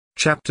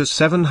Chapter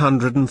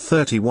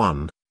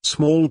 731,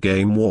 Small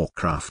Game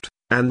Warcraft,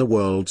 and the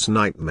World's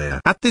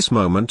Nightmare. At this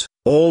moment,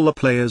 all the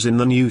players in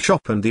the new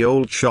shop and the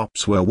old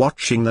shops were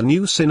watching the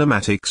new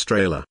cinematics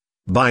trailer.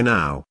 By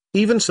now,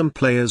 even some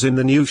players in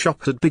the new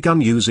shop had begun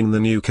using the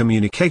new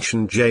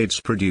communication jades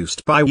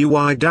produced by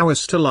UI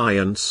Daoist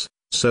Alliance,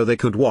 so they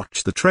could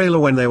watch the trailer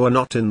when they were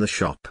not in the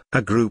shop.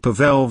 A group of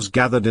elves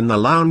gathered in the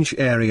lounge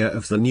area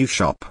of the new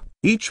shop,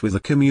 each with a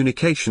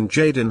communication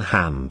jade in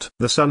hand.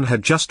 The sun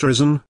had just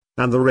risen,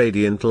 and the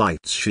radiant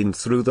lights shone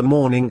through the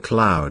morning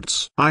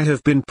clouds. I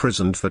have been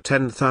prisoned for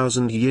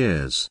 10,000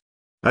 years.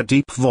 A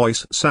deep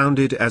voice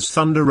sounded as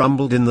thunder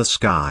rumbled in the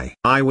sky.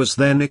 I was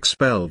then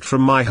expelled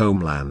from my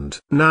homeland.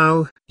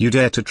 Now, you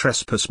dare to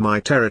trespass my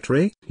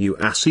territory? You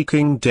are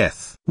seeking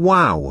death.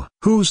 Wow,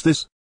 who's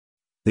this?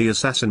 The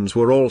assassins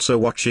were also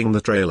watching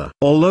the trailer.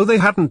 Although they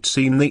hadn't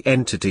seen the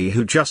entity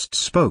who just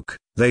spoke,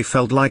 they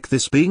felt like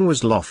this being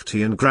was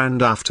lofty and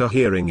grand after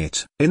hearing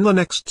it. In the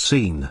next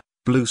scene,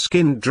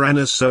 blue-skinned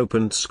Draenus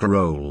opened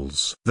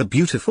scrolls. The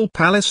beautiful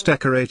palace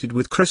decorated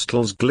with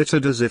crystals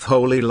glittered as if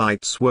holy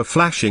lights were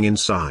flashing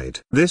inside.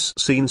 This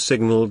scene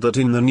signaled that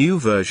in the new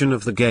version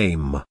of the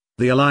game,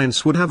 the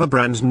Alliance would have a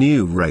brand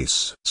new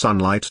race.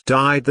 Sunlight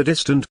dyed the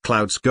distant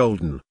clouds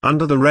golden.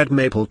 Under the red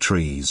maple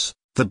trees,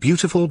 the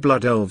beautiful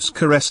blood elves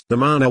caressed the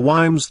mana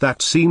whims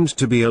that seemed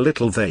to be a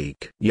little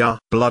vague. Yeah,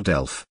 blood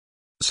elf.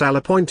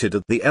 Salah pointed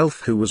at the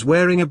elf who was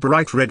wearing a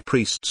bright red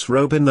priest's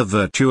robe in the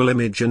virtual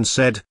image and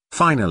said,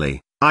 "Finally,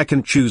 I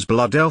can choose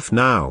blood elf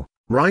now,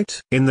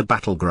 right?" In the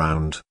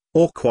battleground,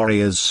 orc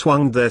warriors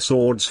swung their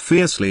swords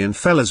fiercely and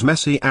fell as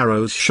messy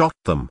arrows shot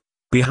them.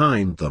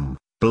 Behind them,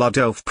 blood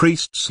elf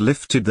priests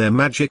lifted their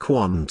magic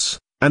wands,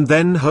 and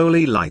then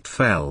holy light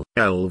fell.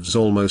 Elves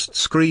almost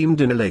screamed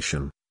in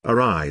elation.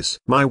 "Arise,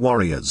 my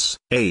warriors!"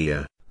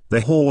 The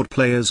horde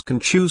players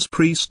can choose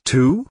priest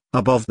too.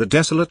 Above the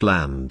desolate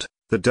land,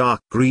 the dark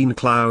green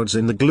clouds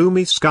in the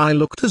gloomy sky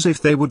looked as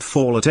if they would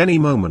fall at any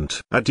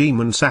moment. A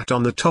demon sat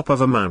on the top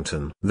of a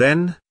mountain.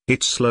 Then,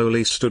 it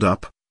slowly stood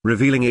up,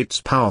 revealing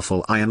its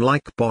powerful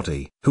iron-like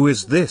body. "Who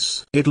is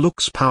this?" "It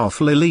looks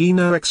powerful,"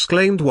 Elena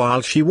exclaimed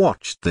while she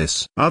watched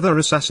this. Other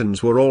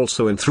assassins were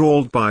also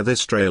enthralled by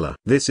this trailer.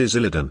 "This is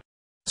Illidan."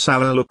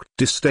 Salah looked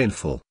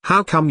disdainful.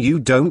 "How come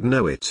you don't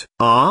know it?"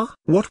 "Ah,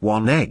 what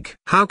one egg?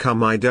 How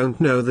come I don't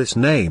know this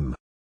name?"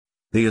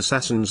 The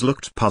assassins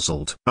looked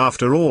puzzled.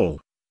 After all,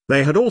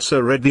 they had also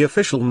read the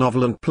official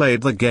novel and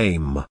played the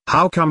game.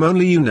 "How come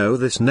only you know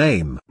this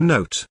name?"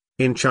 Note: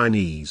 in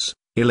Chinese,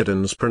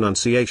 Illidan's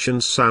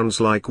pronunciation sounds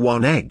like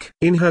one egg.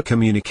 In her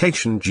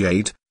communication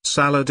jade,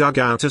 Salah dug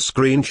out a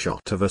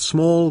screenshot of a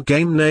small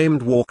game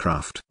named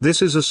Warcraft.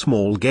 This is a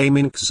small game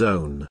in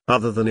Xone.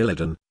 Other than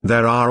Illidan,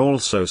 there are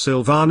also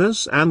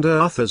Sylvanas and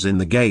Arthurs in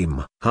the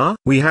game. Huh?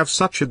 We have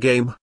such a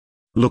game?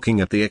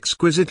 Looking at the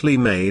exquisitely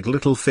made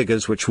little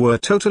figures which were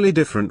totally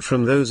different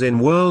from those in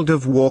World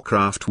of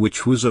Warcraft,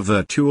 which was a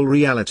virtual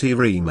reality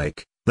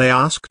remake, they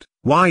asked,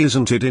 why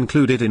isn't it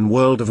included in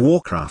World of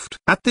Warcraft?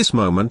 At this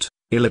moment,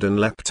 Illidan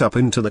leapt up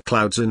into the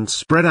clouds and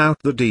spread out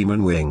the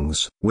demon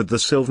wings. With the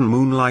silver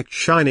moonlight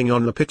shining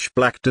on the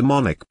pitch-black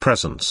demonic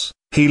presence,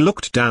 he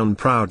looked down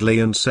proudly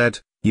and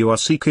said, "You are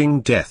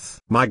seeking death."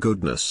 My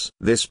goodness,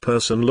 this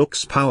person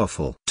looks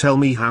powerful. Tell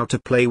me how to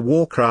play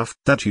Warcraft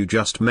that you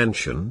just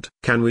mentioned.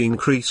 Can we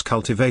increase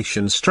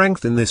cultivation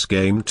strength in this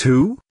game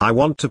too? I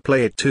want to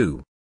play it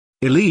too.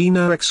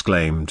 Elena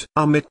exclaimed.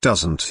 It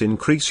doesn't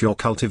increase your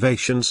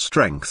cultivation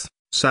strength,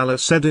 Salah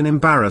said in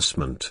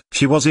embarrassment.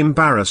 She was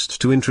embarrassed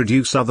to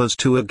introduce others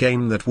to a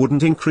game that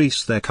wouldn't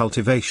increase their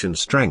cultivation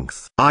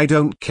strength. I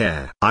don't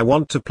care. I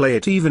want to play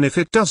it even if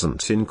it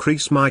doesn't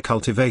increase my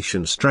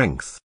cultivation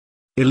strength.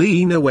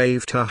 Elena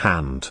waved her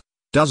hand.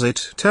 Does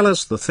it tell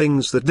us the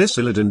things that this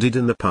Illidan did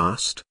in the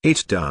past?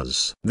 It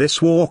does.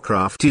 This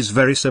Warcraft is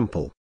very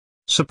simple.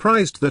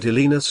 Surprised that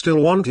Elena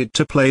still wanted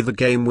to play the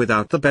game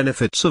without the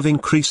benefits of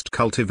increased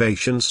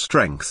cultivation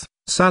strength,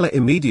 Salah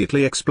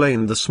immediately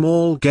explained the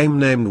small game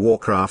named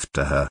Warcraft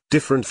to her.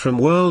 Different from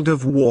World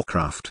of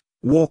Warcraft,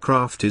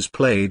 Warcraft is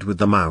played with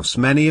the mouse.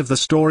 Many of the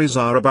stories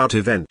are about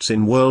events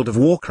in World of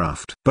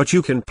Warcraft. But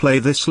you can play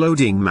this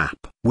loading map.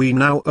 We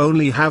now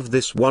only have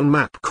this one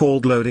map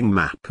called Loading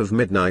Map of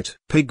Midnight.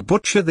 Pig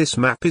Butcher. This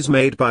map is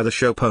made by the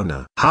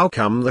shopowner. How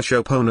come the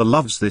shopowner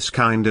loves this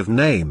kind of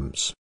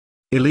names?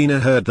 Elena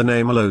heard the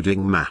name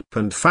Loading Map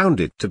and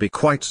found it to be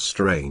quite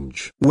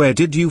strange. Where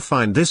did you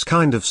find this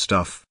kind of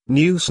stuff?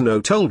 New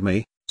Snow told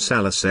me,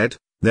 Salah said.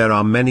 There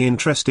are many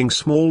interesting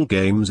small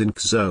games in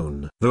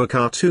Xone. Though a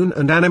cartoon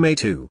and anime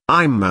too.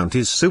 I'm Mount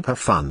is super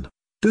fun.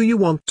 Do you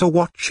want to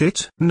watch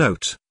it?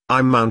 Note: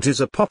 I'm Mount is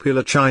a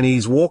popular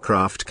Chinese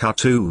Warcraft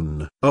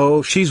cartoon.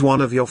 Oh, she's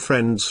one of your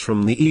friends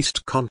from the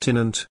East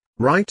Continent,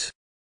 right?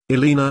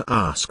 Elena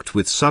asked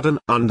with sudden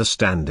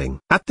understanding.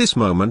 At this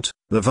moment,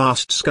 the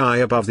vast sky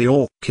above the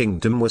Orc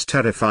Kingdom was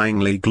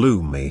terrifyingly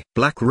gloomy.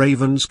 Black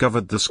ravens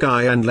covered the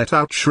sky and let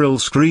out shrill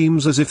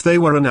screams as if they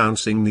were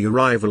announcing the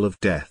arrival of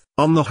death.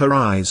 On the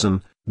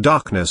horizon,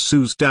 darkness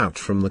oozed out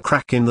from the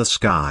crack in the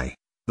sky.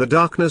 The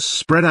darkness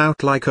spread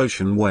out like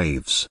ocean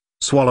waves,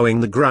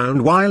 swallowing the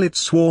ground while it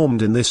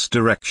swarmed in this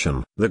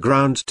direction. The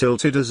ground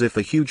tilted as if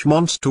a huge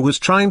monster was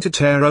trying to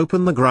tear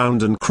open the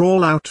ground and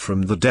crawl out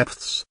from the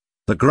depths.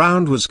 The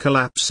ground was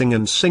collapsing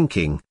and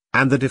sinking,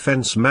 and the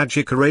defense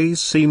magic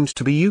arrays seemed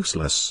to be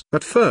useless.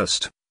 At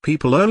first,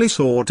 people only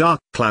saw dark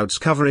clouds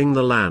covering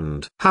the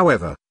land.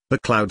 However, the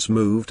clouds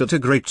moved at a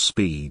great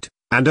speed,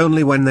 and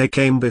only when they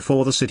came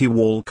before the city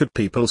wall could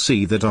people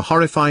see that a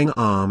horrifying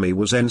army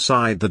was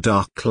inside the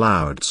dark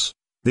clouds.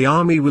 The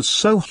army was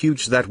so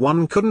huge that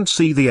one couldn't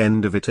see the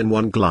end of it in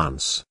one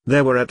glance.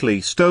 There were at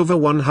least over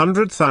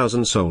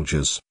 100,000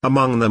 soldiers.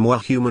 Among them were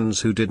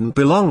humans who didn't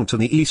belong to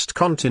the East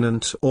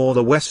Continent or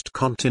the West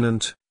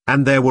Continent,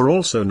 and there were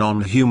also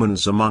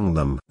non-humans among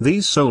them.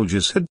 These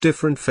soldiers had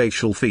different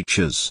facial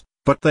features,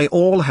 but they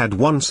all had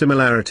one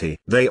similarity.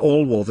 They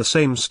all wore the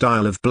same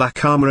style of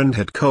black armor and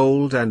had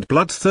cold and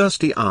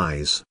bloodthirsty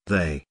eyes.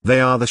 They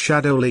are the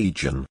Shadow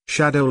Legion.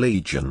 Shadow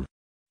Legion.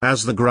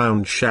 As the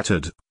ground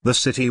shattered, the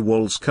city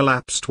walls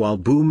collapsed while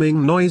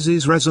booming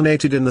noises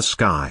resonated in the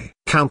sky.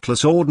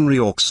 Countless ordinary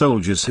orc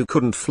soldiers who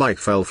couldn't fly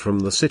fell from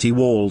the city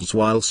walls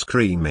while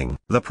screaming.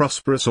 The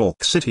prosperous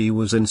orc city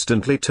was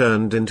instantly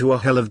turned into a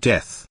hell of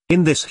death.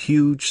 In this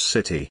huge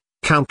city,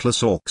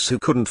 countless orcs who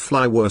couldn't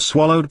fly were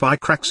swallowed by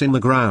cracks in the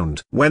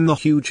ground. When the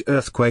huge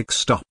earthquake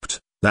stopped,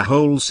 the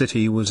whole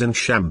city was in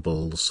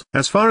shambles.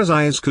 As far as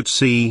eyes could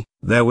see,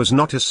 there was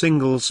not a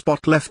single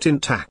spot left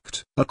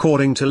intact.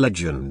 According to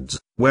legends,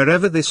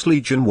 wherever this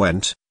legion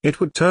went, it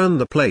would turn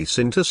the place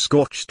into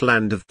scorched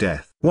land of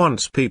death.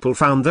 Once people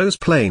found those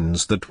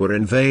plains that were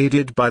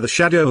invaded by the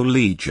Shadow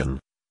Legion,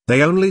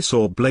 they only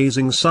saw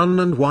blazing sun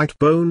and white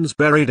bones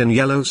buried in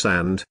yellow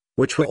sand,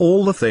 which were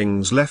all the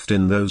things left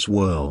in those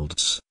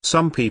worlds.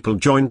 Some people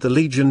joined the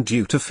Legion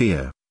due to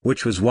fear,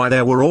 which was why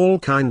there were all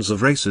kinds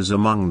of races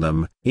among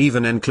them,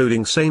 even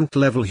including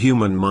saint-level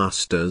human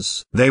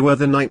masters. They were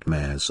the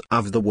nightmares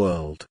of the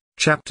world.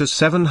 Chapter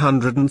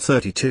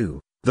 732,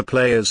 The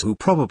Players Who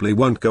Probably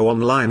Won't Go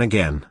Online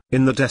Again.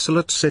 In the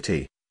desolate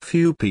city,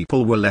 few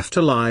people were left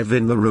alive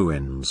in the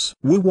ruins.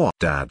 What,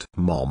 Dad?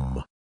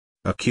 Mom?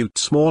 A cute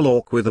small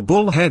orc with a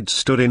bull head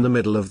stood in the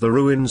middle of the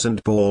ruins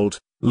and bawled,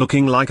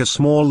 looking like a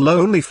small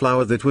lonely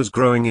flower that was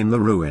growing in the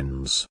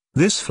ruins.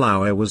 This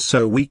flower was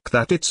so weak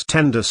that its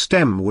tender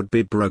stem would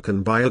be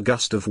broken by a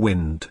gust of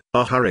wind.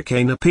 A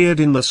hurricane appeared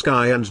in the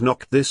sky and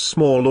knocked this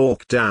small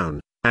orc down,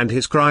 and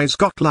his cries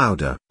got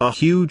louder. A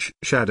huge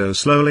shadow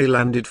slowly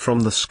landed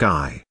from the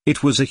sky.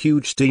 It was a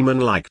huge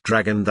demon-like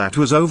dragon that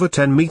was over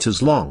 10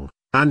 meters long,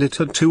 and it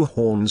had 2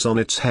 horns on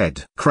its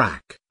head.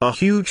 Crack! A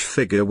huge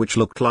figure which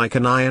looked like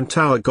an iron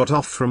tower got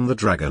off from the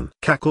dragon.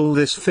 Cackle!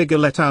 This figure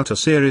let out a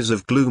series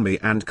of gloomy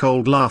and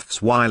cold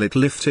laughs while it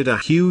lifted a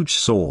huge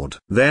sword.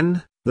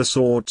 Then, the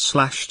sword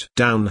slashed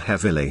down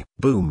heavily.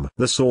 Boom!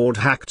 The sword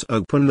hacked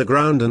open the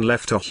ground and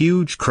left a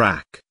huge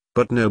crack,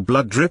 but no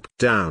blood dripped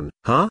down.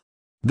 Huh?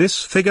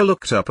 This figure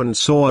looked up and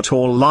saw a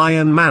tall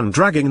lion man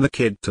dragging the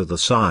kid to the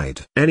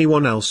side.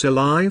 Anyone else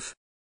alive?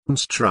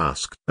 Monster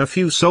asked. A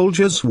few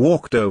soldiers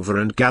walked over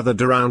and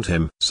gathered around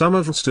him. Some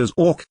of Monster's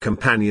orc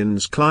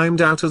companions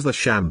climbed out of the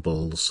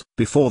shambles.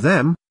 Before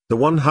them, the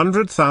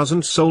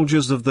 100,000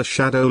 soldiers of the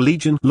Shadow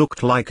Legion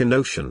looked like an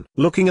ocean.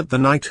 Looking at the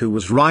knight who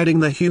was riding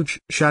the huge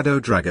shadow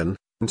dragon,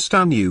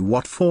 Stan knew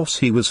what force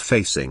he was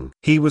facing.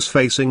 He was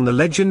facing the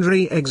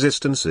legendary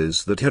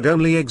existences that had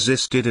only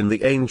existed in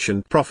the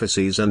ancient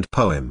prophecies and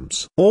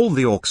poems. All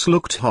the orcs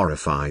looked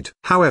horrified.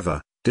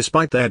 However,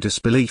 despite their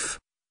disbelief,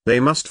 they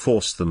must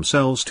force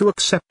themselves to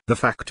accept the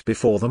fact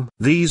before them.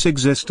 These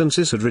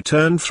existences had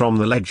returned from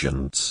the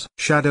legends.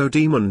 Shadow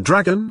Demon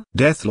Dragon,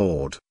 Death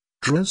Lord,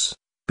 Draz.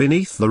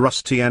 Beneath the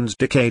rusty and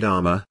decayed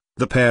armor,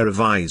 the pair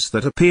of eyes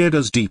that appeared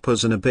as deep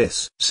as an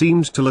abyss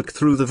seemed to look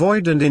through the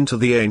void and into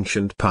the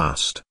ancient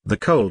past. The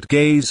cold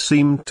gaze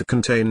seemed to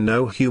contain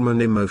no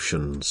human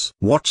emotions.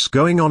 What's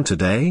going on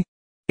today?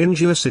 In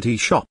City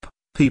Shop,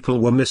 people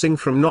were missing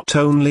from not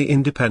only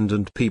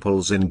independent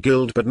peoples in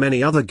guild but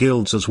many other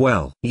guilds as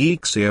well.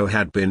 Yixio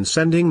had been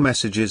sending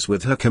messages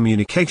with her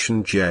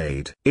communication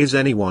jade. Is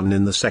anyone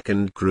in the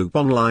second group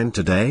online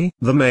today?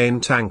 The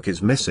main tank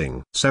is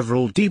missing.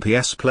 Several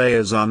DPS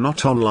players are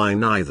not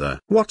online either.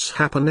 What's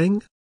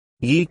happening?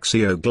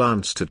 Yixio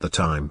glanced at the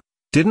time.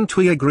 Didn't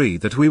we agree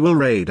that we will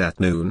raid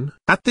at noon?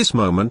 At this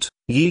moment,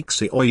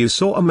 you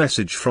saw a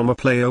message from a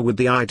player with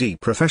the ID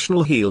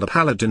Professional Healer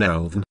Paladin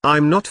Elven.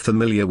 I'm not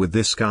familiar with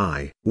this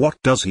guy. What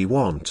does he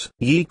want?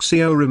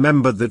 Yixio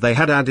remembered that they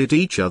had added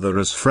each other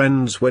as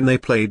friends when they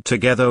played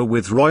together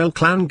with Royal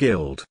Clan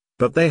Guild,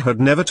 but they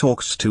had never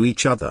talked to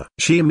each other.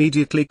 She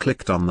immediately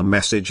clicked on the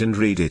message and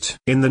read it.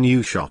 In the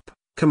new shop,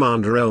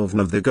 Commander Elven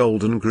of the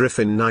Golden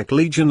Griffin Knight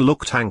Legion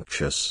looked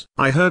anxious.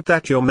 I heard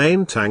that your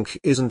main tank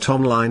isn't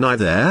online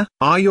either.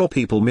 Are your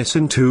people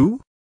missing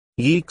too?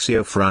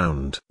 Yixio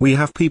frowned. We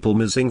have people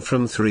missing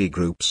from 3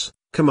 groups,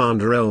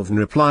 Commander Elven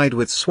replied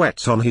with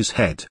sweat on his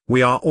head.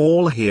 We are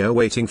all here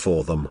waiting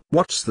for them.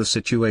 What's the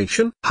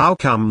situation? How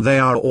come they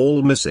are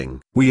all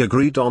missing? We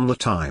agreed on the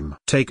time.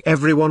 Take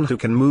everyone who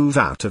can move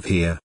out of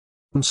here.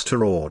 Monster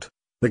roared.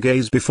 The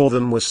gaze before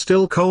them was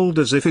still cold,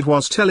 as if it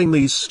was telling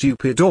these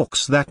stupid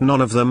orcs that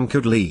none of them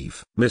could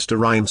leave. "Mr.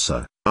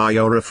 Reinser, are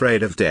you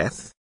afraid of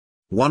death?"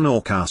 one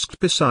orc asked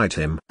beside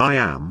him. "I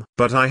am.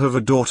 But I have a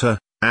daughter,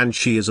 and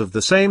she is of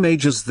the same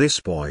age as this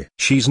boy.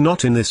 She's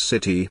not in this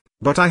city,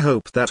 but I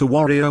hope that a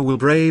warrior will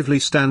bravely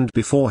stand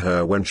before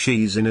her when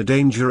she's in a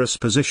dangerous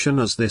position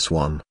as this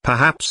one.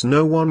 Perhaps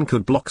no one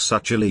could block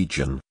such a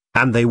legion,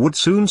 and they would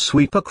soon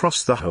sweep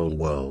across the whole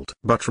world."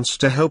 But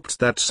Reinster hoped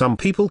that some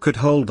people could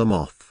hold them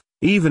off,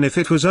 even if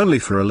it was only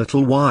for a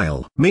little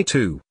while. "Me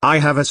too. I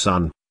have a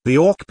son," the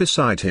orc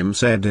beside him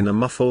said in a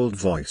muffled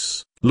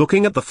voice.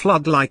 Looking at the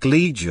flood-like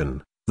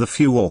legion, the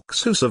few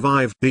orcs who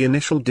survived the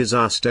initial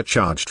disaster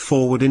charged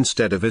forward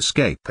instead of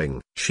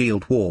escaping.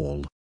 Shield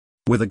wall.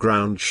 With a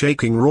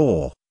ground-shaking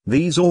roar,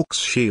 these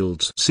orcs'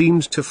 shields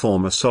seemed to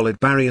form a solid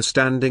barrier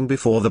standing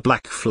before the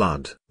black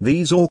flood.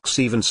 These orcs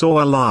even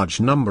saw a large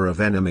number of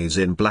enemies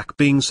in black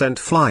being sent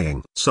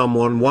flying.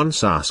 Someone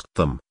once asked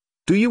them,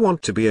 "Do you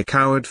want to be a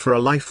coward for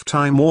a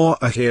lifetime or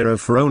a hero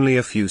for only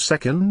a few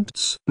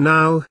seconds?"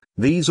 Now,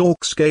 these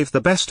orcs gave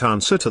the best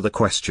answer to the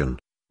question.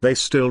 They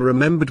still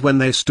remembered when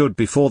they stood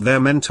before their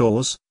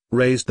mentors,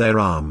 raised their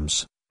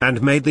arms,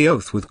 and made the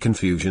oath with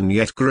confusion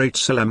yet great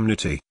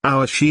solemnity.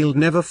 "Our shield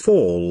never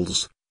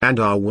falls, and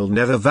our will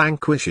never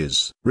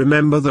vanquishes.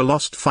 Remember the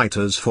lost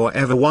fighters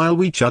forever while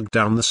we chug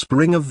down the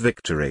spring of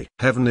victory."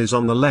 Heaven is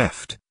on the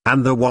left,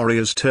 and the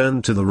warriors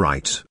turned to the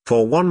right.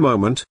 For one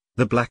moment,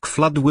 the black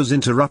flood was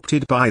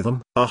interrupted by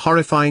them. A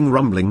horrifying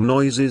rumbling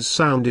noises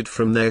sounded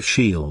from their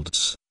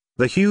shields.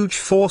 The huge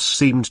force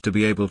seemed to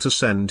be able to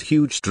send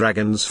huge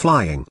dragons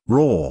flying.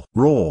 Roar,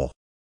 roar.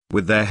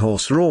 With their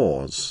hoarse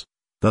roars,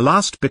 the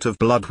last bit of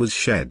blood was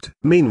shed.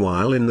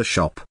 Meanwhile in the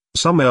shop,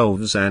 some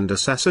elves and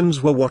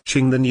assassins were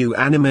watching the new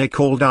anime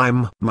called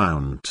I'm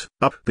Mount.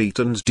 Upbeat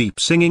and deep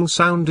singing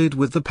sounded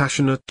with the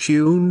passionate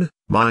tune,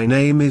 "My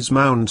name is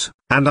Mount,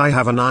 and I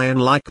have an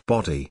iron-like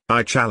body.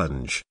 I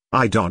challenge,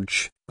 I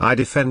dodge, I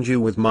defend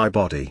you with my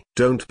body.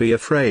 Don't be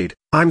afraid,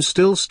 I'm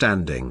still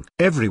standing."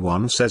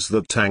 Everyone says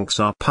that tanks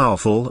are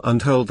powerful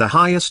and hold the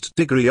highest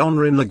degree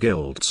honor in the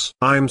guilds.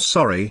 I'm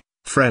sorry,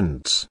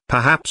 friends.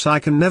 Perhaps I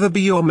can never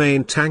be your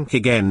main tank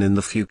again in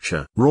the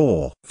future.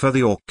 Roar. For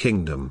the Orc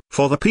Kingdom.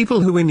 For the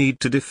people who we need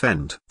to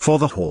defend. For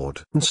the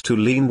Horde.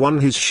 Tulin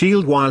won his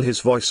shield while his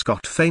voice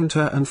got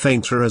fainter and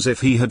fainter as if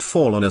he had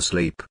fallen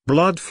asleep.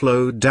 Blood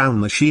flowed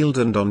down the shield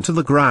and onto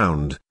the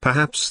ground.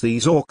 Perhaps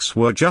these orcs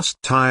were just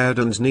tired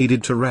and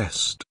needed to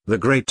rest. The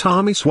great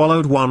army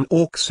swallowed one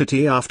orc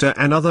city after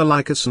another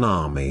like a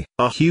tsunami.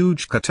 A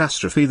huge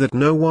catastrophe that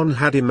no one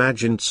had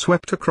imagined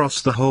swept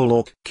across the whole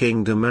Orc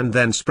Kingdom and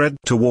then spread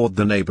toward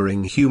the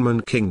neighboring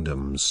human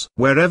kingdoms.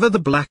 Wherever the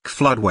Black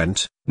Flood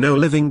went, no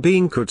living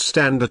being could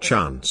stand a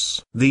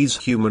chance. These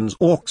humans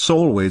orcs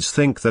always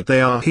think that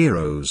they are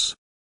heroes.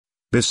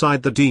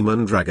 Beside the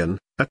demon dragon,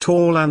 a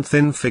tall and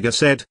thin figure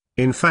said,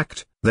 "In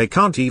fact, they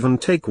can't even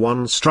take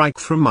one strike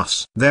from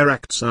us. Their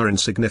acts are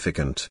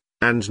insignificant,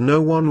 and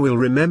no one will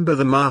remember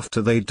them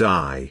after they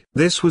die."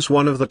 This was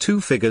one of the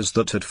two figures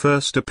that had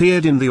first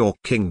appeared in the Orc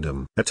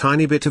Kingdom. A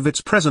tiny bit of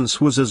its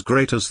presence was as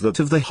great as that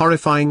of the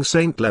horrifying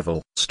saint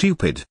level.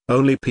 Stupid.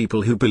 Only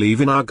people who believe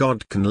in our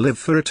God can live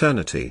for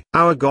eternity.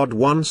 Our God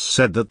once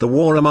said that the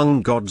war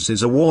among gods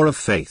is a war of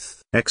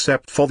faith.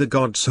 Except for the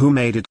gods who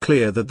made it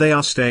clear that they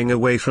are staying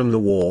away from the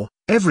war,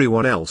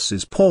 everyone else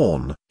is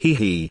pawn.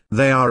 They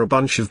are a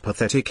bunch of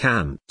pathetic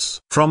ants.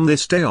 From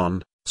this day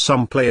on,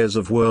 some players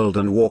of World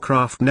and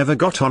Warcraft never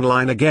got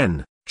online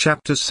again.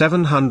 Chapter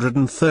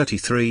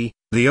 733,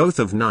 The Oath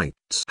of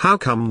Knights. How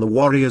come the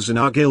warriors in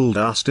our guild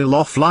are still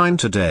offline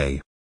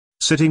today?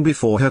 Sitting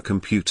before her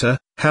computer,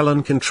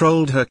 Helen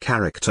controlled her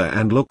character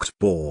and looked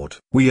bored.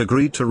 "We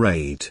agreed to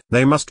raid.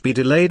 They must be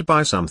delayed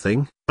by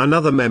something,"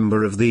 another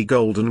member of the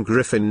Golden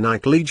Griffin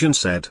Knight Legion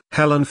said.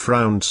 Helen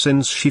frowned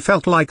since she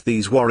felt like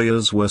these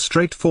warriors were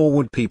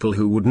straightforward people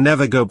who would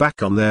never go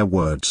back on their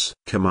words.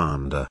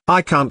 "Commander,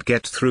 I can't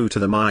get through to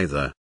them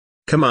either."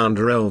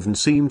 Commander Elven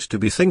seemed to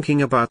be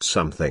thinking about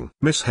something.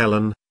 "Miss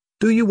Helen,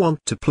 do you want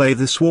to play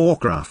this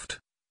Warcraft?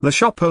 The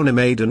shop owner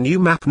made a new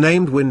map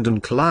named Wind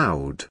and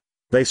Cloud.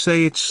 They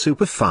say it's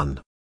super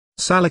fun."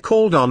 Sally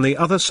called on the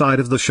other side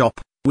of the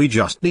shop, "We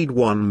just need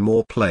one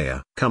more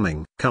player."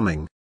 Coming.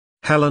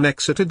 Helen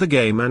exited the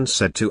game and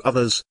said to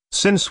others,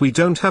 "Since we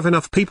don't have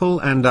enough people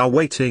and are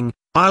waiting,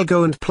 I'll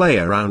go and play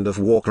a round of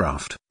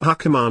Warcraft."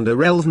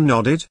 Commander Elven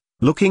nodded,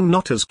 looking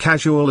not as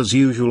casual as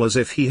usual as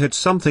if he had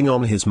something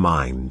on his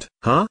mind.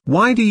 "Huh?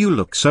 Why do you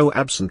look so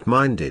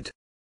absent-minded?"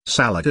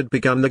 Sally had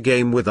begun the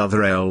game with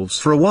other elves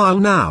for a while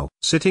now.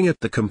 Sitting at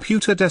the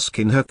computer desk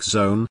in her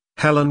zone,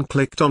 Helen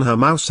clicked on her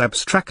mouse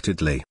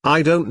abstractedly.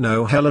 "I don't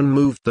know." Helen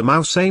moved the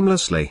mouse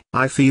aimlessly.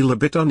 "I feel a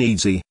bit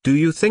uneasy." "Do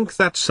you think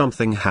that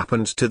something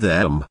happened to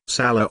them?"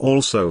 Sally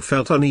also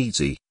felt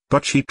uneasy,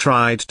 but she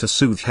tried to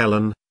soothe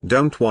Helen.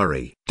 "Don't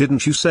worry.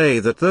 Didn't you say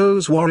that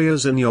those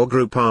warriors in your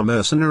group are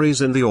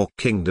mercenaries in the Orc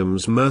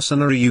Kingdom's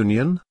mercenary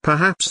union?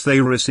 Perhaps they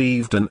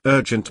received an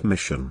urgent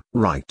mission."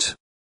 "Right.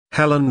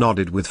 Helen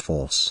nodded with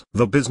force.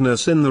 The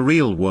business in the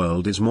real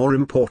world is more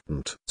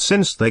important.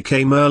 Since they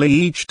came early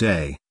each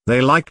day, they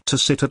liked to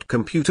sit at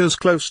computers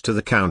close to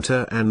the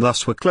counter and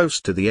thus were close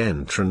to the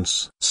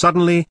entrance.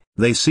 Suddenly,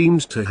 they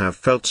seemed to have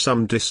felt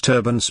some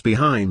disturbance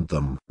behind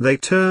them. They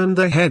turned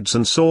their heads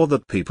and saw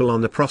that people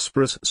on the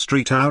prosperous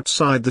street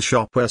outside the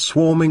shop were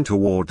swarming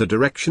toward the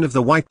direction of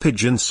the White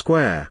Pigeon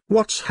Square.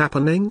 What's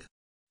happening?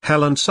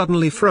 Helen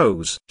suddenly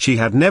froze. She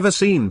had never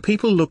seen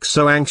people look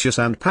so anxious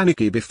and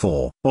panicky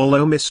before.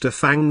 Although Mr.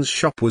 Fang's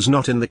shop was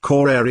not in the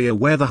core area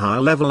where the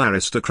high-level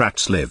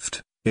aristocrats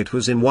lived, it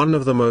was in one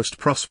of the most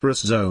prosperous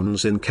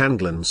zones in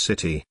Kanglan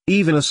City.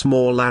 Even a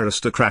small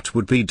aristocrat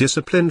would be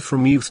disciplined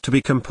from youth to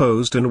be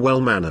composed and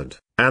well-mannered,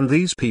 and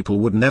these people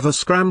would never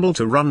scramble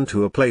to run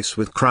to a place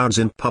with crowds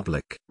in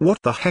public. What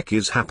the heck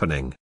is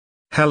happening?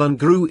 Helen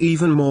grew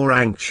even more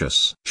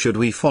anxious. Should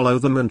we follow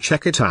them and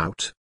check it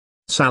out?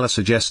 Salah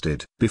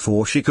suggested.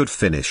 Before she could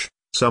finish,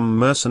 some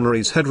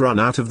mercenaries had run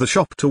out of the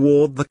shop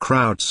toward the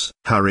crowds.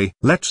 Hurry,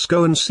 let's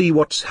go and see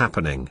what's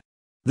happening.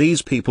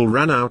 These people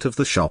ran out of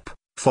the shop,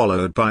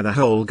 followed by the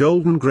whole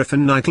Golden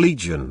Griffin Knight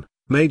Legion,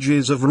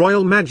 mages of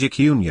Royal Magic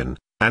Union,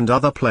 and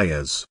other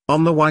players.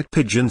 On the White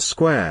Pigeon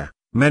Square,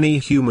 many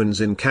humans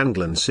in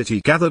Kanglan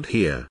City gathered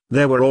here.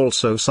 There were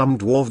also some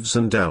dwarves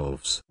and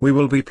elves. We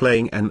will be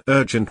playing an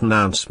urgent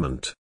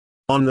announcement.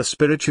 On the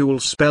spiritual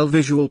spell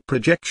visual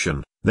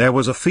projection, there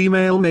was a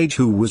female mage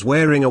who was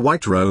wearing a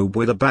white robe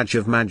with a badge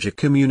of Magic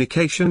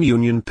Communication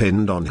Union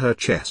pinned on her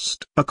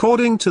chest.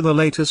 According to the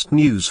latest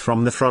news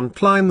from the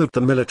front line that the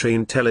military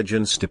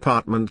intelligence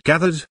department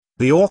gathered,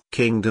 the Orc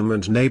Kingdom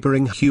and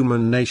neighboring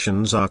human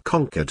nations are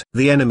conquered.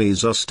 The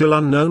enemies are still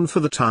unknown for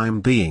the time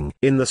being.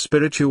 In the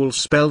spiritual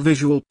spell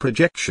visual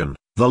projection,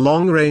 the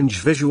long-range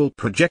visual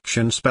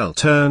projection spell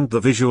turned the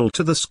visual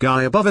to the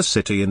sky above a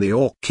city in the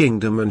Orc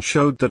Kingdom and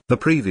showed that the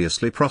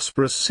previously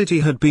prosperous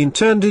city had been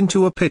turned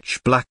into a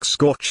pitch-black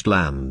scorched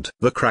land.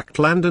 The cracked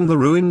land and the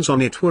ruins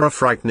on it were a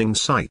frightening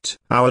sight.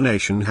 Our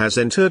nation has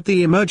entered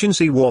the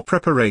emergency war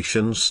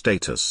preparations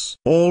status.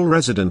 All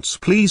residents,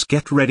 please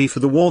get ready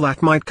for the war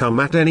that might come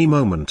at any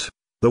moment.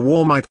 The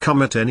war might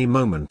come at any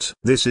moment.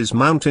 This is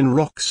Mountain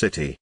Rock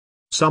City.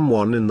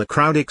 Someone in the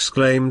crowd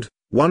exclaimed.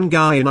 One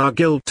guy in our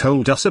guild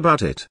told us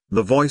about it.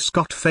 The voice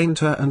got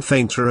fainter and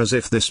fainter as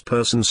if this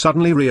person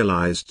suddenly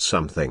realized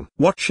something.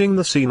 Watching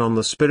the scene on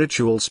the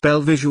spiritual spell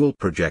visual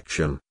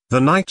projection,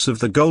 the Knights of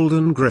the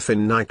Golden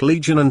Griffin Knight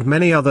Legion and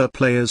many other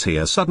players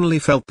here suddenly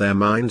felt their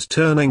minds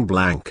turning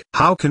blank.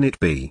 How can it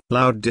be?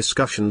 Loud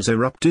discussions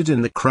erupted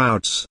in the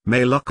crowds.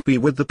 May luck be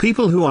with the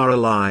people who are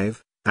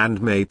alive,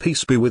 and may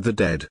peace be with the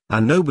dead,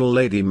 a noble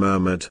lady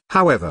murmured.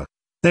 However,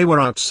 they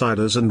were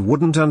outsiders and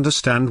wouldn't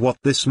understand what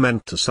this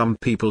meant to some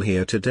people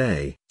here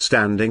today.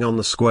 Standing on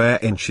the square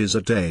inches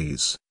a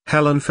daze,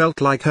 Helen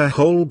felt like her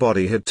whole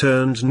body had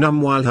turned numb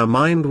while her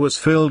mind was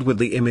filled with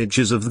the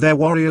images of their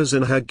warriors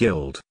in her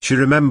guild. She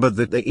remembered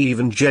that they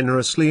even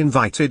generously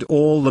invited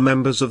all the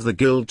members of the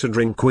guild to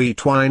drink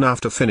wheat wine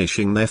after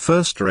finishing their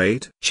first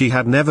raid. She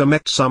had never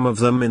met some of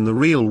them in the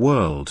real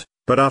world,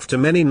 but after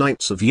many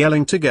nights of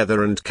yelling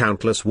together and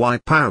countless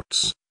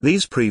wipeouts,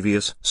 these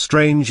previous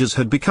strangers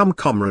had become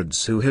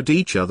comrades who had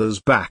each other's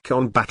back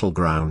on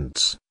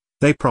battlegrounds.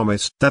 They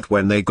promised that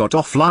when they got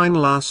offline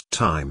last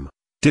time.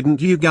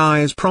 Didn't you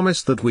guys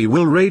promise that we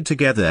will raid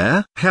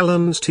together?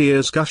 Helen's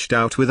tears gushed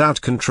out without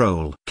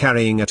control.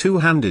 Carrying a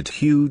two-handed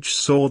huge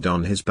sword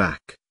on his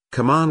back,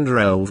 Commander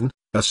Elven,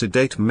 a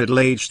sedate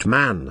middle-aged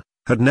man,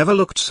 had never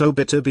looked so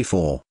bitter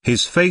before.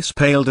 His face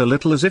paled a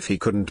little as if he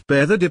couldn't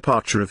bear the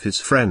departure of his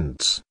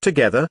friends.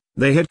 Together,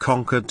 they had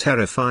conquered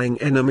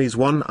terrifying enemies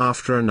one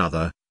after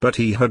another, but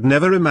he had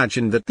never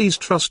imagined that these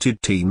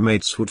trusted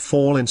teammates would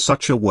fall in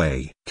such a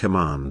way.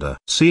 Commander,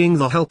 seeing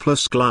the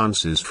helpless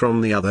glances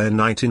from the other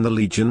knight in the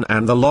Legion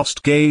and the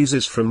lost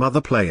gazes from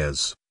other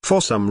players, for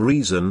some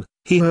reason,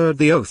 he heard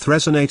the oath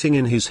resonating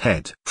in his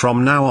head.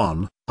 From now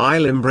on,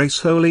 I'll embrace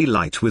holy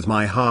light with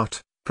my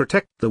heart,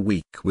 protect the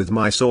weak with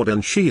my sword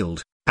and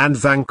shield, and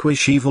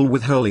vanquish evil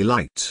with holy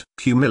light.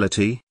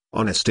 Humility,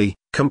 honesty,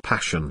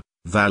 compassion,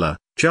 valor,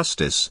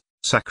 justice,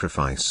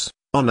 sacrifice,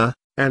 honor,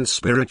 and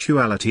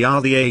spirituality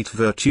are the 8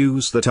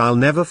 virtues that I'll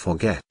never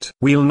forget.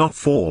 We'll not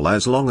fall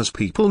as long as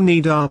people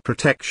need our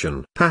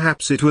protection.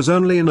 Perhaps it was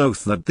only an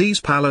oath that these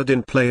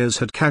paladin players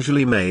had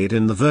casually made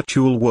in the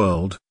virtual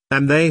world,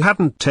 and they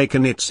hadn't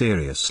taken it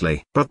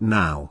seriously. But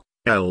now,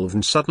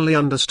 Elven suddenly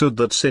understood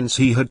that since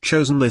he had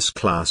chosen this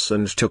class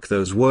and took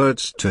those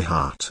words to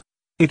heart,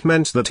 it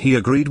meant that he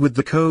agreed with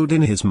the code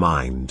in his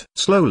mind.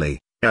 Slowly,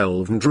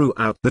 Elven drew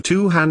out the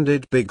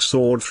two-handed big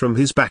sword from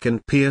his back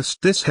and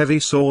pierced this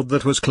heavy sword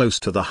that was close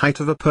to the height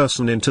of a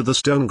person into the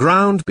stone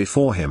ground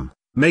before him,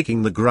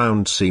 making the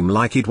ground seem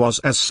like it was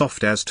as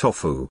soft as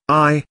tofu.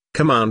 I,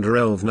 Commander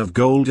Elven of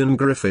Golden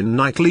Griffin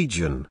Knight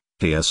Legion,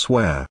 here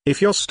swear.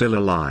 If you're still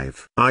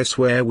alive, I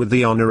swear with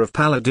the honor of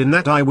Paladin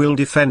that I will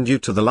defend you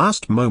to the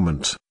last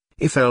moment.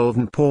 If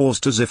Elven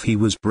paused as if he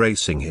was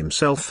bracing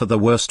himself for the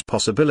worst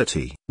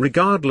possibility.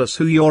 Regardless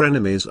who your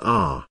enemies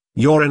are,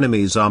 Your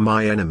enemies are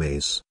my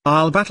enemies.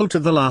 I'll battle to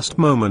the last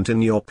moment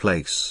in your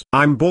place.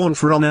 I'm born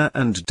for honor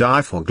and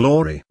die for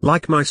glory.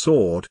 Like my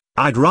sword,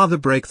 I'd rather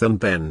break than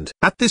bend.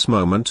 At this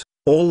moment,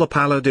 all the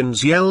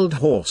paladins yelled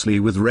hoarsely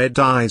with red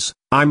eyes,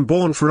 I'm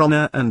born for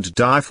honor and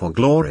die for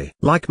glory.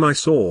 Like my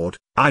sword,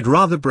 I'd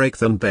rather break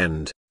than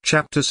bend.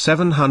 Chapter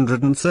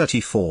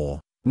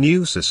 734,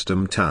 New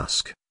System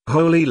Task,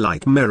 Holy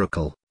Light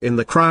Miracle. In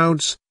the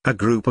crowds, a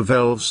group of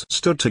elves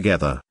stood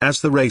together.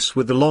 As the race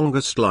with the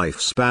longest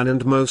lifespan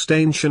and most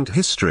ancient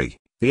history,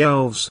 the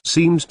elves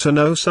seemed to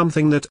know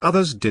something that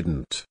others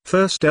didn't.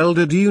 First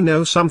Elder, do you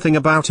know something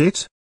about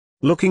it?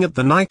 Looking at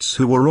the knights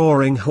who were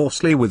roaring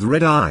hoarsely with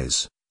red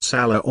eyes,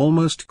 Salah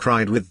almost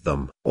cried with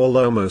them.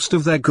 Although most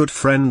of their good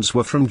friends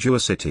were from Jua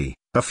City,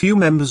 a few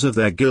members of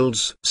their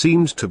guilds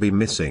seemed to be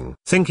missing.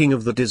 Thinking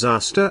of the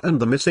disaster and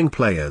the missing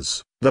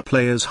players, the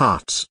players'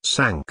 hearts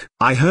sank.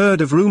 I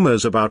heard of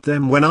rumors about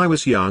them when I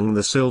was young,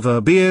 the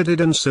silver-bearded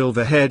and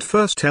silver-haired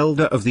first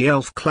elder of the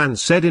elf clan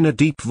said in a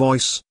deep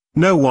voice.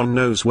 No one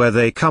knows where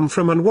they come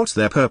from and what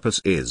their purpose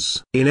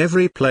is. In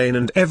every plane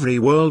and every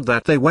world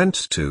that they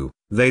went to,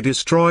 they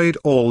destroyed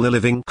all the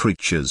living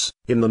creatures.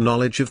 In the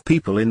knowledge of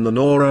people in the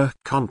Nora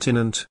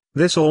continent,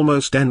 this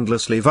almost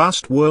endlessly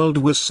vast world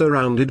was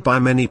surrounded by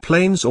many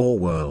planes or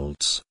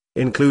worlds,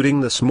 including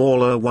the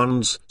smaller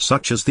ones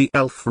such as the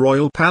Elf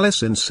Royal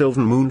Palace in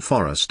Sylvan Moon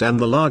Forest and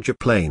the larger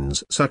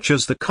planes such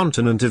as the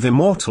continent of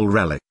immortal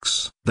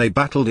relics. They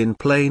battled in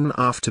plane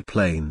after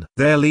plane.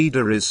 Their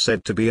leader is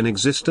said to be in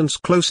existence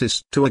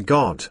closest to a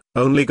god.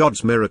 Only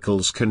God's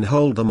miracles can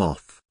hold them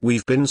off.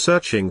 We've been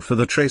searching for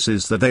the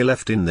traces that they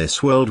left in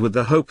this world with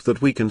the hope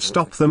that we can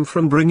stop them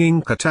from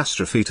bringing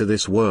catastrophe to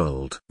this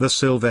world. The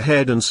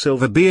silver-haired and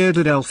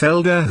silver-bearded elf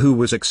elder, who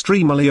was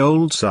extremely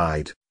old,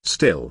 sighed.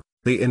 Still,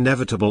 the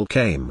inevitable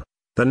came.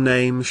 The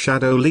name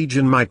Shadow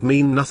Legion might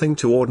mean nothing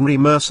to ordinary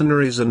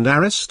mercenaries and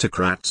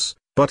aristocrats,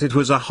 but it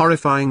was a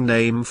horrifying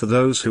name for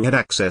those who had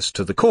access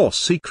to the core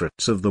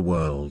secrets of the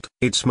world.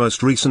 Its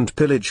most recent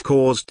pillage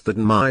caused the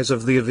demise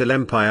of the Evil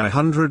Empire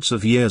hundreds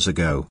of years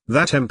ago.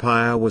 That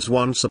empire was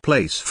once a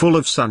place full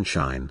of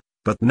sunshine,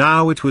 but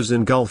now it was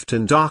engulfed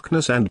in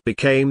darkness and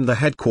became the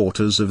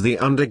headquarters of the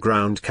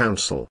Underground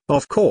Council.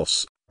 Of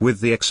course, with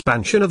the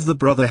expansion of the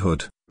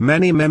Brotherhood,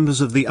 many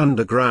members of the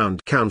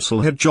Underground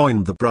Council had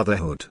joined the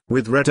Brotherhood.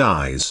 With red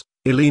eyes,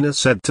 Elena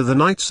said to the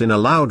knights in a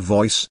loud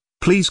voice,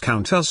 please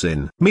count us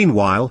in.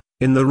 Meanwhile,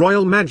 in the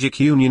Royal Magic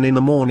Union in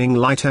the Morning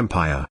Light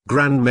Empire,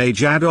 Grand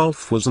Mage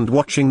Adolf wasn't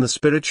watching the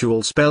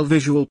spiritual spell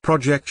visual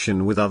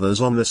projection with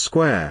others on the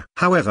square.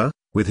 However,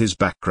 with his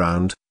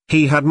background,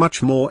 he had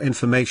much more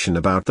information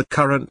about the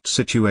current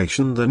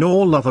situation than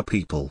all other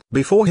people.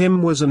 Before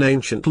him was an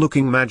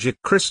ancient-looking magic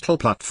crystal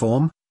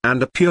platform,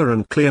 and a pure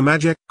and clear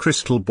magic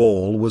crystal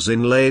ball was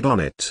inlaid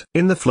on it.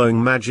 In the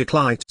flowing magic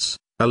lights,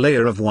 a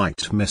layer of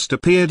white mist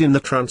appeared in the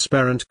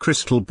transparent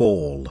crystal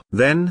ball.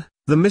 Then,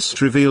 the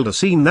mist revealed a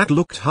scene that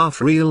looked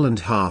half real and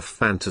half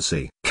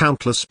fantasy.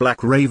 Countless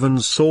black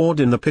ravens soared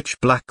in the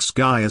pitch-black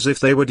sky as if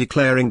they were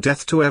declaring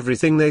death to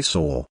everything they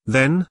saw.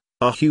 Then,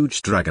 a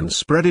huge dragon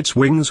spread its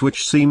wings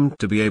which seemed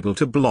to be able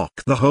to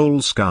block the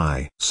whole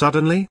sky.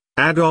 Suddenly,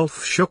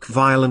 Adolf shook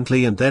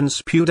violently and then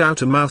spewed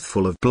out a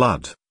mouthful of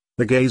blood.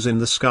 The gaze in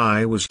the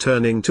sky was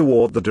turning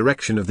toward the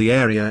direction of the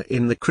area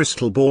in the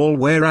crystal ball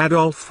where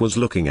Adolf was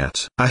looking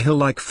at. A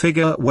hill-like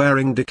figure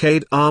wearing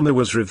decayed armor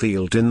was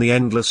revealed in the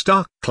endless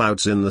dark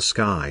clouds in the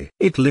sky.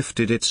 It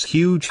lifted its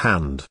huge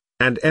hand,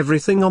 and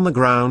everything on the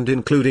ground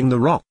including the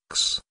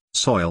rocks,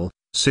 soil,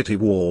 city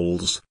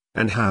walls,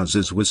 and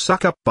houses was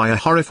sucked up by a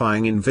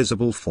horrifying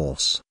invisible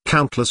force.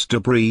 Countless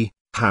debris,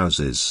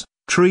 houses,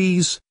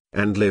 trees,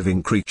 and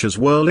living creatures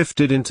were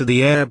lifted into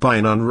the air by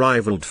an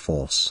unrivaled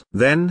force.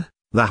 Then,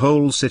 the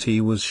whole city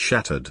was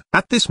shattered.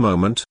 At this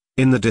moment,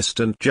 in the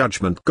distant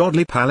Judgment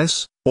Godly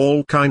Palace,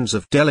 all kinds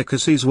of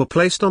delicacies were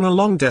placed on a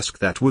long desk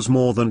that was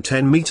more than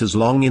 10 meters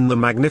long in the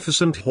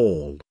magnificent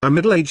hall. A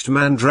middle-aged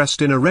man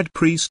dressed in a red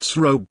priest's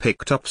robe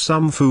picked up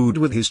some food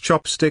with his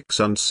chopsticks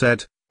and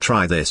said,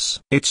 try this.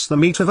 It's the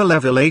meat of a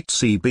level 8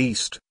 sea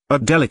beast, a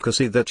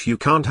delicacy that you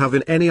can't have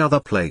in any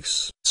other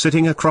place.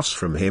 Sitting across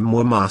from him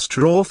were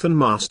Master Orth and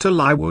Master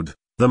Lywood,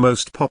 the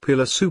most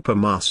popular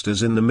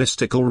supermasters in the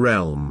mystical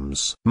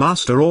realms.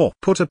 Master Orr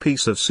put a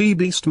piece of sea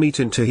beast meat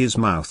into his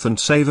mouth and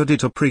savored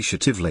it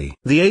appreciatively.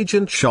 The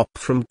agent shop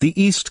from the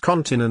East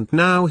Continent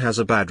now has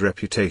a bad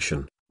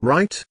reputation,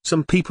 right?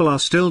 Some people are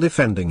still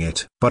defending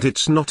it, but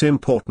it's not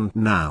important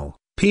now,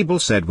 Peeble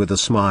said with a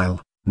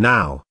smile.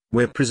 Now,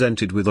 we're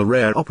presented with a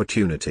rare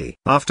opportunity.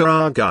 After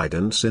our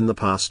guidance in the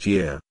past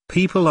year,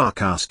 people are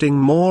casting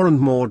more and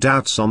more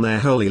doubts on their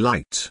holy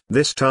light.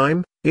 This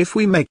time, if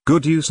we make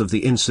good use of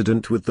the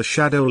incident with the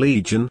Shadow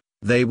Legion,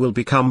 they will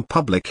become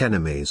public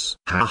enemies.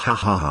 Ha ha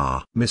ha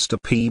ha. Mr.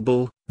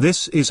 Peeble,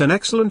 this is an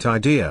excellent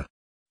idea.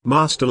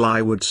 Master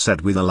Lywood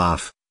said with a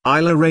laugh.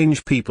 I'll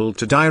arrange people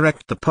to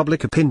direct the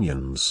public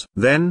opinions.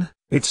 Then,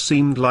 it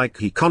seemed like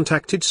he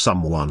contacted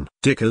someone.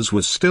 Dickers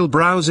was still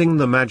browsing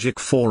the magic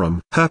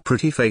forum. Her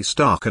pretty face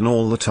darkened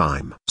all the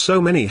time.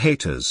 So many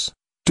haters.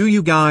 Do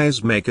you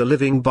guys make a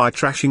living by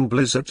trashing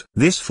Blizzard?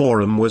 This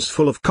forum was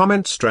full of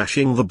comments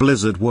trashing the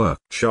Blizzard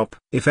Workshop.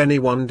 If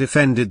anyone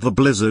defended the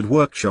Blizzard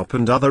Workshop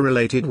and other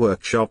related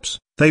workshops,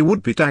 they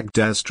would be tagged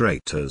as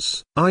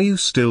traitors. Are you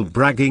still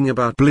bragging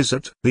about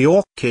Blizzard? The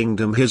Orc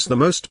Kingdom is the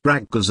most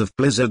braggers of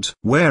Blizzard.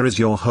 Where is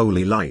your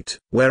holy light?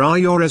 Where are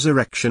your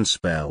resurrection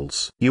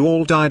spells? You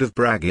all died of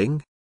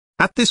bragging?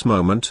 At this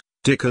moment,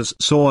 Dickers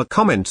saw a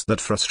comment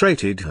that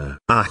frustrated her.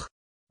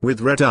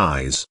 With red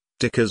eyes,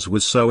 Dickers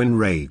was so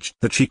enraged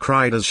that she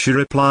cried as she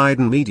replied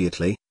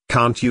immediately,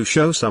 "Can't you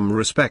show some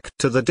respect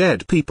to the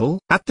dead people?"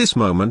 At this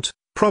moment,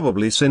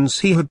 probably since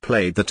he had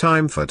played the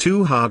time for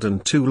too hard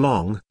and too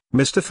long,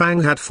 Mr.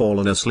 Fang had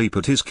fallen asleep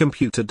at his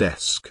computer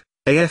desk.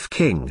 AF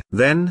King.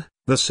 Then,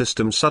 the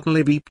system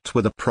suddenly beeped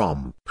with a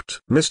prompt.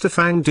 Mr.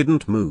 Fang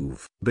didn't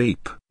move.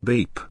 Beep,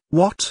 beep.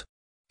 What?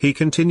 He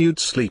continued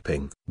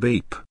sleeping.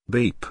 Beep,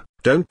 beep.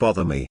 Don't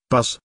bother me.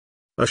 Buzz.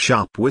 A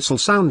sharp whistle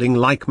sounding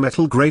like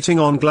metal grating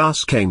on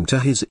glass came to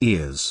his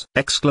ears.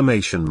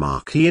 Exclamation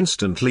mark. He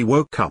instantly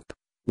woke up.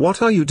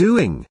 What are you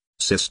doing,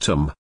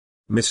 system?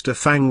 Mr.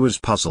 Fang was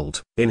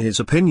puzzled. In his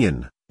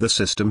opinion, the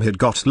system had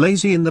got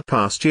lazy in the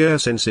past year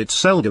since it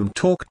seldom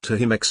talked to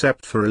him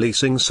except for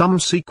releasing some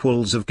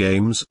sequels of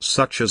games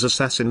such as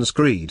Assassin's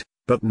Creed.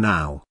 But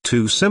now,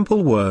 two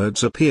simple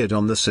words appeared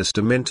on the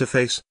system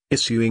interface: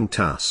 issuing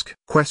task.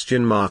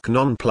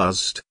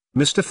 Nonplussed,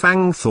 Mr.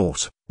 Fang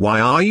thought, why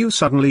are you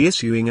suddenly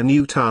issuing a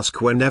new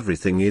task when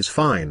everything is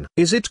fine?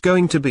 Is it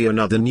going to be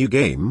another new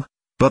game?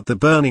 But the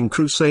Burning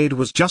Crusade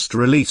was just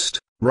released,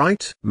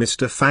 right?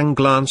 Mr. Fang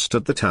glanced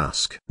at the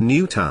task.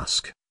 New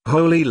task,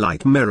 Holy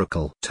Light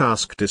Miracle.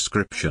 Task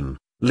description: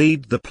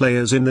 lead the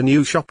players in the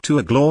new shop to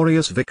a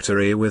glorious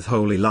victory with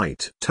Holy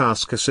Light.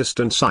 Task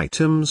assistance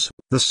items: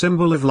 the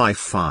symbol of life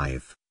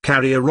 5,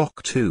 carry a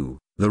rock 2.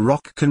 The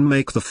rock can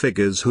make the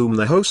figures whom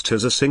the host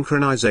has a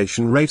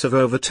synchronization rate of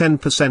over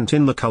 10%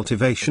 in the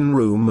cultivation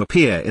room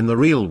appear in the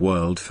real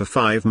world for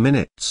 5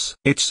 minutes.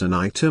 It's an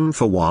item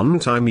for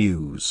one-time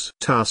use.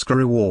 Task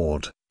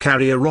reward: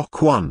 carry a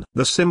rock 1.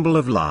 The symbol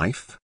of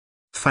life.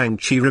 Fang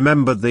Chi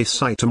remembered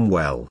this item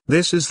well.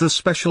 This is the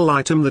special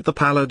item that the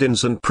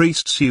paladins and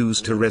priests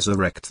use to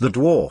resurrect the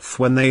dwarf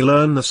when they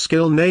learn the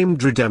skill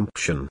named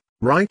Redemption.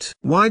 Right?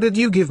 Why did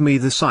you give me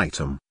this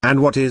item?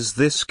 And what is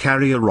this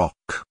carry a rock?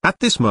 At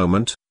this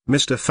moment,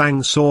 Mr.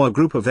 Fang saw a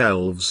group of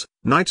elves,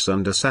 knights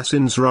and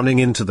assassins running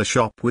into the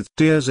shop with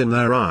tears in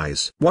their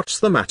eyes.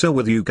 What's the matter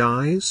with you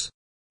guys?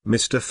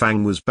 Mr.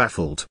 Fang was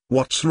baffled.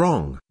 What's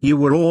wrong? You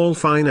were all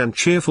fine and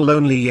cheerful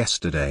only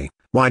yesterday.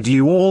 Why do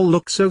you all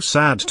look so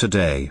sad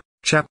today?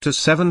 Chapter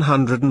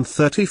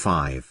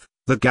 735.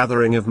 The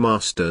Gathering of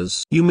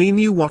Masters. You mean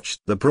you watched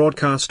the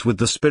broadcast with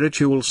the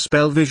spiritual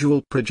spell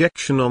visual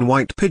projection on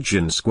White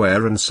Pigeon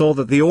Square and saw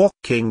that the Orc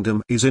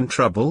Kingdom is in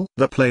trouble?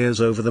 The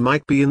players over there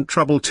might be in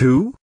trouble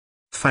too?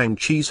 Fang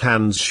Chi's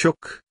hands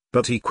shook,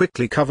 but he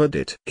quickly covered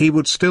it. He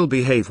would still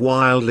behave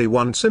wildly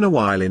once in a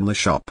while in the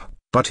shop,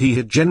 but he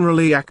had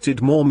generally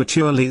acted more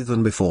maturely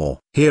than before.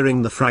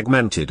 Hearing the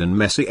fragmented and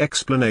messy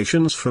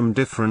explanations from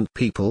different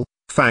people,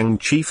 Fang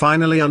Chi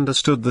finally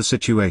understood the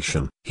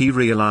situation. He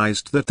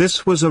realized that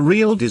this was a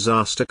real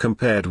disaster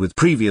compared with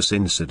previous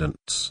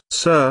incidents.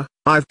 Sir,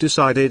 I've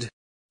decided.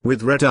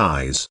 With red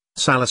eyes,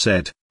 Salah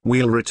said,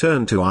 we'll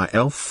return to our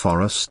elf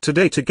forest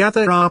today to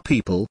gather our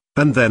people,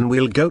 and then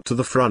we'll go to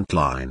the front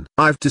line.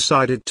 I've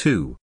decided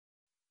too.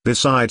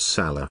 Besides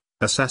Salah,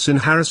 Assassin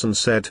Harrison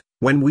said,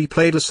 when we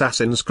played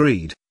Assassin's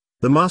Creed,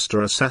 the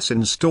Master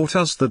Assassins taught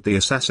us that the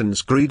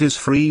Assassin's Creed is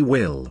free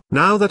will.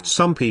 Now that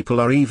some people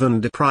are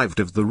even deprived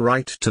of the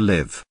right to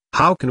live,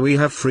 how can we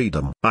have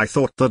freedom? I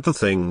thought that the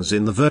things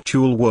in the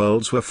virtual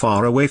worlds were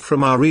far away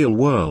from our real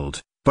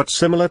world, but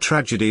similar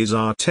tragedies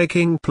are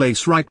taking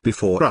place right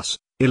before us.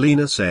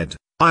 Elena said,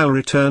 I'll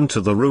return to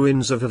the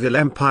ruins of Evil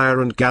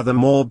Empire and gather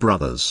more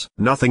brothers.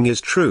 Nothing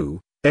is true,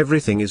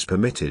 everything is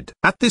permitted.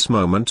 At this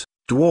moment,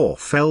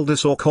 Dwarf Elder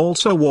Sork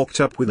also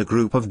walked up with a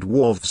group of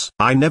dwarves.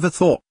 I never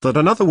thought that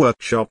another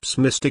workshop's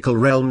mystical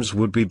realms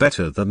would be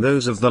better than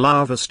those of the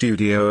lava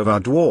studio of our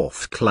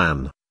dwarf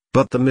clan.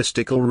 But the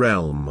mystical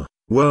realm,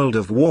 World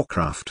of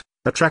Warcraft,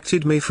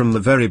 attracted me from the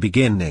very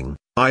beginning.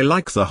 I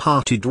like the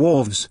hearty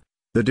dwarves,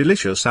 the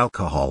delicious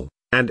alcohol,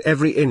 and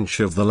every inch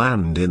of the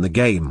land in the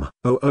game.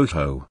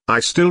 Oh. I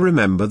still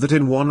remember that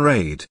in one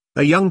raid,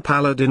 a young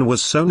paladin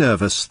was so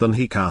nervous that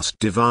he cast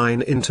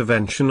divine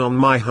intervention on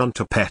my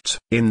hunter pet.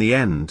 In the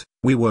end,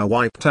 we were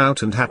wiped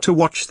out and had to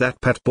watch that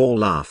pet ball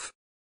laugh.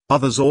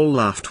 Others all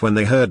laughed when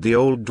they heard the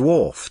old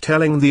dwarf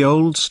telling the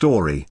old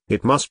story.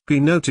 It must be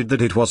noted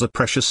that it was a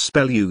precious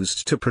spell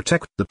used to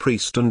protect the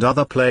priest and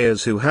other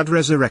players who had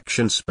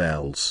resurrection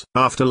spells.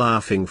 After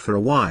laughing for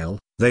a while,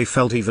 they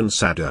felt even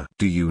sadder.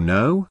 Do you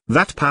know?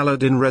 That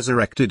paladin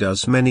resurrected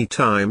us many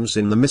times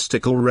in the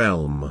mystical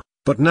realm.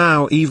 But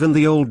now even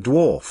the old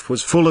dwarf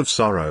was full of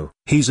sorrow.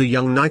 He's a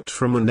young knight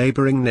from a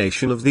neighboring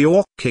nation of the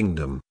Orc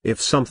Kingdom. If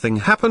something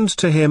happened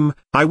to him,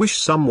 I wish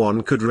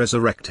someone could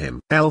resurrect him.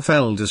 Elf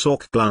Elder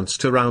Sork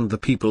glanced around the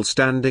people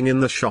standing in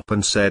the shop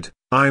and said,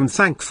 I'm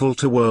thankful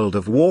to World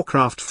of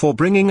Warcraft for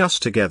bringing us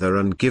together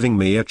and giving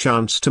me a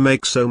chance to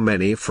make so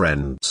many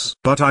friends.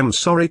 But I'm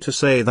sorry to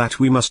say that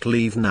we must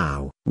leave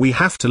now. We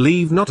have to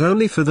leave not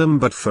only for them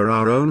but for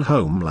our own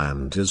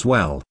homeland as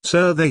well.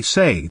 So they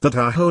say that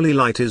our holy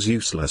light is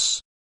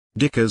useless.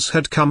 Dickers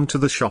had come to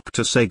the shop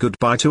to say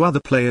goodbye to other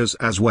players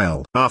as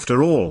well.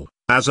 After all,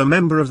 as a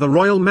member of the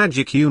Royal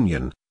Magic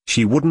Union,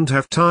 she wouldn't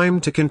have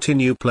time to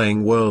continue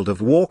playing World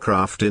of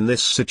Warcraft in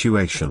this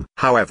situation.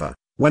 However,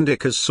 when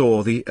Dickers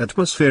saw the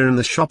atmosphere in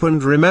the shop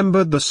and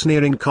remembered the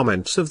sneering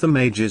comments of the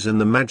mages in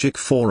the Magic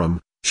Forum,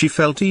 she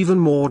felt even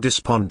more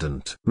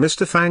despondent.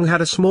 Mr. Fang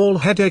had a small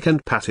headache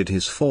and patted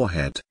his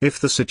forehead. If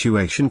the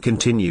situation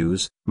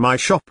continues, my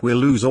shop will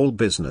lose all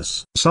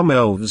business. Some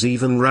elves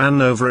even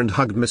ran over and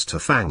hugged Mr.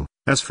 Fang,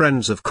 as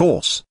friends of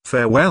course.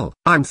 Farewell.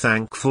 I'm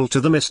thankful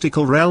to the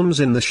mystical realms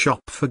in the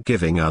shop for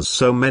giving us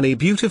so many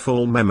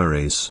beautiful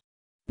memories.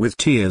 With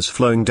tears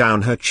flowing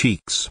down her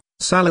cheeks,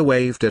 Sala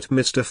waved at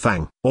Mr.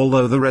 Fang.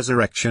 Although the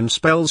resurrection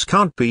spells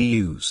can't be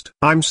used,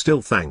 I'm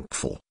still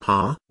thankful.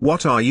 Huh?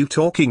 What are you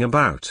talking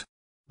about?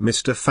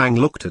 Mr. Fang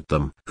looked at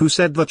them. Who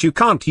said that you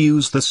can't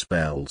use the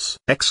spells?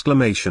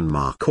 Exclamation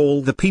mark.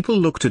 All the people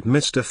looked at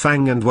Mr.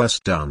 Fang and were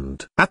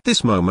stunned. At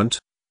this moment,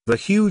 the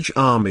huge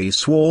army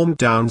swarmed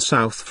down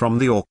south from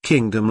the Orc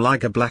Kingdom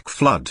like a black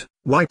flood,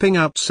 wiping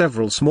out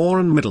several small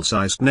and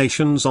middle-sized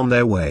nations on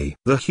their way.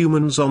 The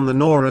humans on the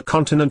Nora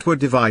continent were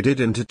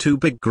divided into two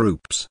big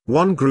groups.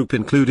 One group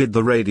included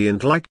the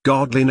Radiant Light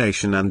Godly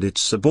Nation and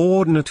its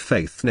subordinate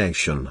Faith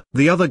Nation.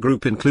 The other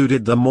group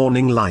included the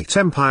Morning Light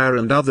Empire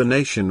and other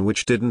nation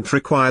which didn't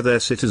require their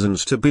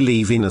citizens to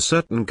believe in a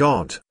certain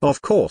god.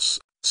 Of course,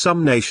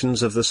 some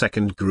nations of the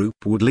second group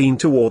would lean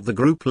toward the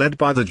group led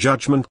by the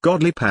Judgment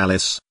Godly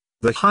Palace.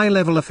 The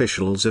high-level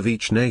officials of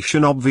each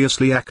nation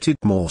obviously acted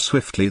more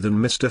swiftly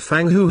than Mr.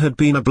 Fang, who had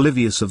been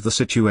oblivious of the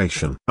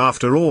situation.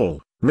 After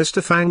all,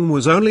 Mr. Fang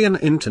was only an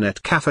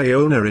internet cafe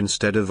owner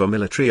instead of a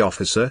military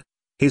officer.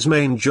 His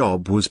main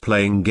job was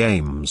playing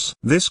games.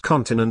 This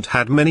continent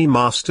had many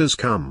masters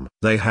come.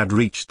 They had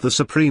reached the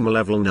Supreme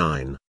level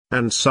 9.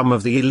 And some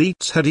of the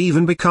elites had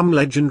even become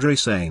legendary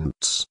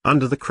saints.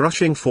 Under the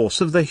crushing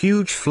force of the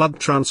huge flood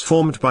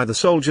transformed by the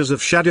soldiers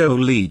of Shadow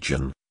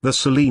Legion, the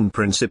Selene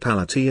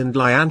Principality and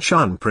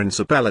Lianshan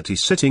Principality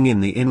sitting in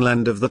the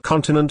inland of the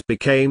continent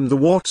became the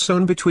war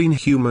zone between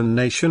human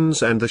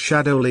nations and the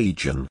Shadow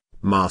Legion.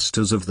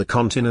 Masters of the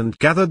continent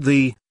gathered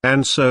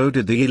and so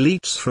did the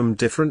elites from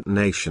different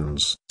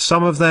nations.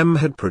 Some of them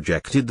had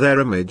projected their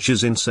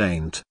images in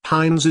St.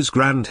 Heinz's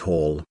Grand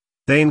Hall.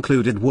 They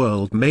included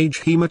World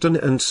Mage Hematon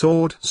and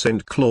Sword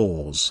Saint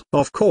Claus.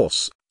 Of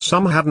course,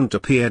 some hadn't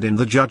appeared in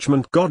the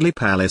Judgment Godly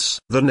Palace.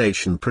 The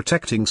nation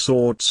protecting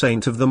Sword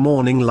Saint of the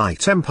Morning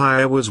Light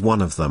Empire was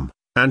one of them,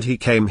 and he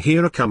came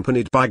here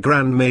accompanied by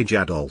Grand Mage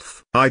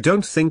Adolf. I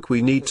don't think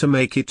we need to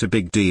make it a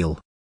big deal.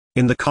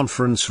 In the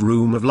conference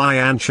room of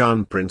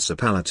Lianshan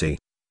Principality,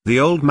 the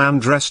old man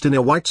dressed in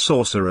a white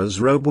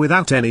sorcerer's robe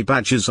without any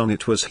badges on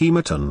it was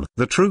Hematon.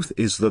 The truth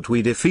is that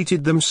we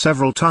defeated them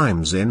several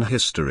times in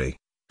history,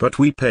 but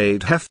we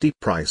paid hefty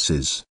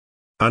prices.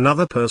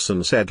 Another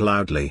person said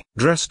loudly.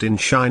 Dressed in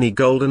shiny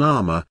golden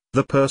armor,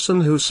 the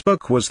person who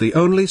spoke was the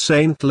only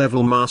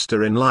saint-level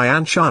master in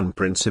Lianshan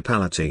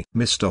Principality.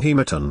 Mr.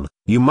 Hematon,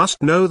 you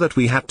must know that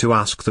we had to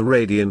ask the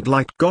Radiant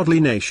Light Godly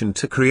Nation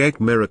to create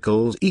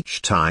miracles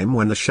each time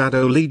when the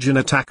Shadow Legion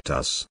attacked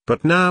us.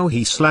 But now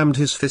he slammed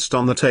his fist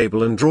on the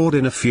table and roared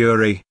in a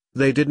fury.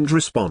 They didn't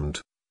respond.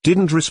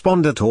 Didn't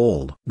respond at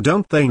all.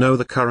 Don't they know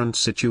the current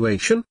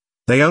situation?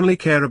 They only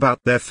care about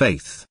their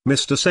faith.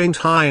 Mr. St.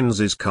 Heinz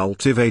is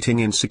cultivating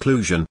in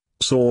seclusion,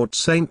 Sword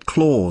Saint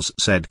Claus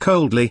said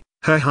coldly.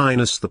 Her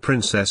Highness the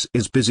Princess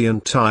is busy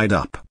and tied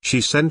up.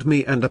 She sent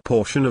me and a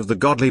portion of the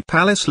Godly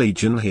Palace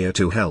Legion here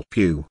to help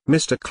you.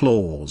 Mr.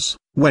 Claus,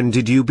 when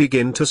did you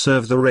begin to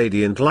serve the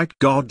Radiant Light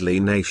Godly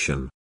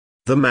Nation?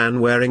 The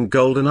man wearing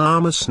golden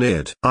armor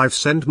sneered. I've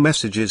sent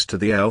messages to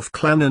the Elf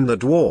clan and the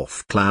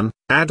Dwarf clan,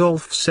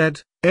 Adolf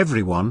said.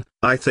 Everyone,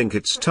 I think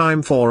it's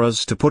time for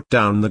us to put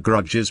down the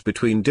grudges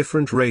between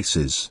different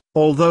races.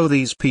 Although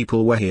these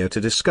people were here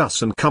to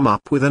discuss and come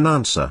up with an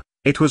answer,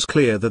 it was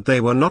clear that they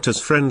were not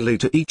as friendly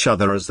to each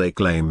other as they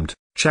claimed.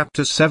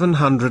 Chapter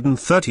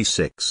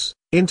 736,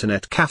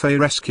 Internet Cafe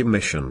Rescue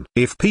Mission.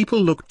 If people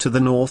looked to the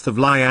north of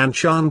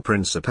Lianshan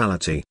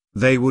Principality,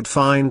 they would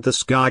find the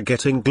sky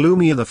getting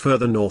gloomier the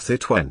further north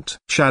it went.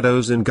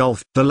 Shadows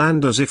engulfed the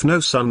land as if no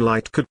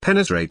sunlight could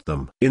penetrate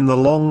them. In the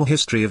long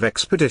history of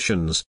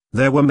expeditions,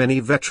 there were many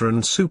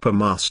veteran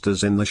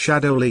supermasters in the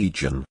Shadow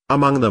Legion.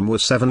 Among them were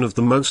 7 of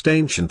the most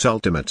ancient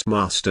Ultimate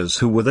Masters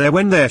who were there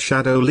when their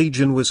Shadow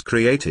Legion was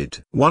created.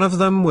 One of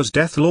them was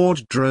Death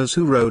Lord Draz,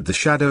 who rode the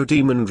Shadow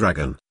Demon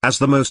Dragon. As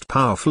the most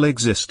powerful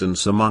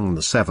existence among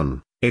the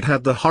 7, it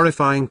had the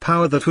horrifying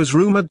power that was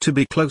rumored to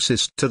be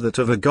closest to that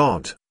of a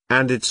god.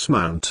 And its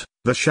mount,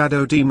 the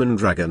Shadow Demon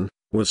Dragon,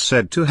 was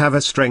said to have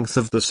a strength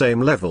of the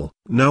same level.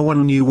 No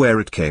one knew where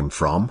it came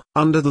from.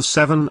 Under the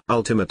 7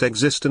 ultimate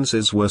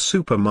existences were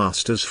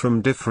supermasters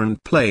from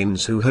different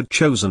planes who had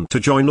chosen to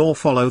join or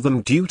follow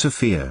them due to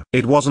fear.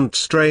 It wasn't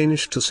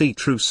strange to see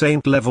true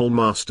saint-level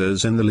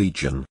masters in the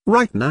Legion.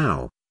 Right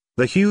now,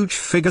 the huge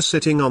figure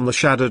sitting on the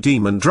shadow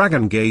demon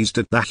dragon gazed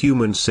at the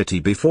human city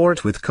before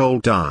it with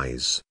cold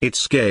eyes.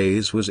 Its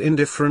gaze was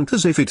indifferent,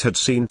 as if it had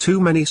seen too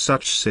many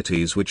such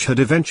cities which had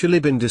eventually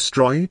been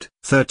destroyed.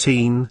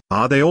 13.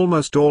 Are they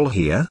almost all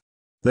here?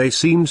 They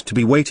seemed to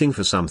be waiting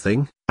for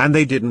something, and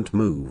they didn't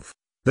move.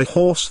 The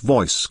hoarse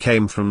voice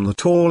came from the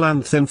tall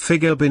and thin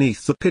figure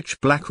beneath the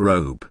pitch-black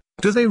robe.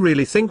 Do they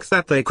really think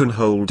that they can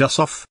hold us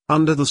off?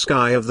 Under the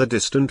sky of the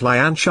distant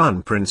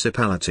Xuanhuan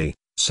Principality,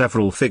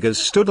 several figures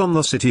stood on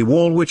the city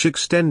wall which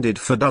extended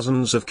for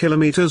dozens of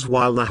kilometers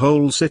while the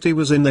whole city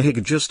was in the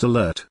highest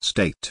alert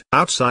state.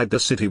 Outside the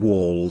city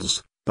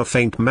walls, a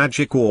faint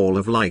magic wall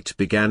of light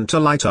began to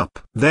light up.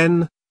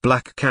 Then,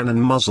 black cannon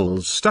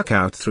muzzles stuck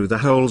out through the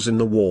holes in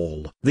the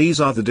wall.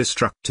 These are the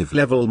destructive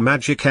level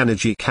magic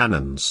energy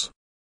cannons.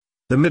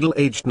 The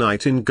middle-aged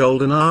knight in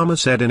golden armor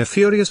said in a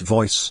furious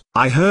voice,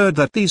 I heard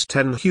that these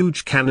 10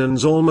 huge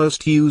cannons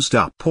almost used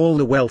up all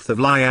the wealth of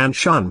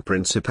Xuanhuan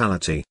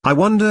Principality. I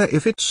wonder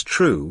if it's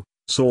true.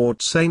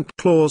 Sword Saint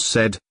Claus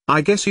said, I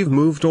guess you've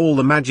moved all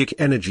the magic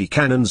energy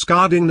cannons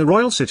guarding the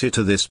royal city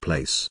to this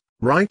place,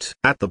 right?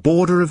 At the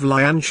border of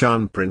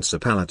Xuanhuan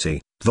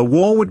Principality, the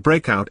war would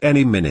break out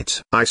any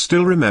minute. I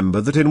still remember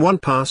that in one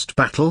past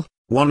battle,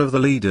 one of the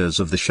leaders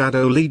of the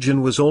Shadow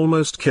Legion was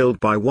almost killed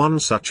by one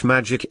such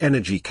magic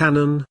energy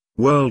cannon.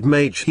 World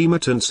Mage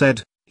Hematon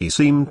said, he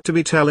seemed to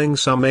be telling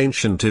some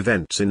ancient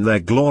events in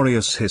their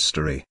glorious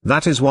history.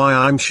 That is why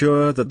I'm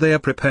sure that they are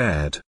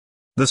prepared.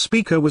 The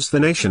speaker was the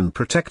nation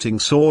protecting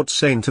Sword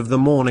Saint of the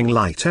Morning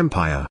Light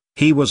Empire.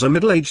 He was a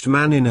middle-aged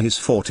man in his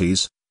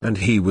 40s, and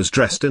he was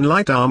dressed in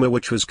light armor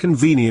which was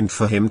convenient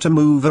for him to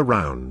move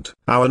around.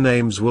 Our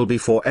names will be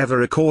forever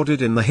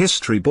recorded in the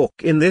history book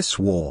in this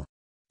war.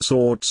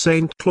 Sword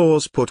Saint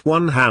Claus put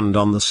one hand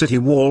on the city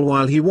wall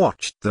while he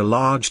watched the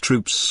large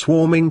troops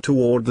swarming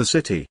toward the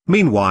city.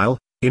 Meanwhile,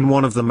 in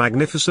one of the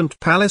magnificent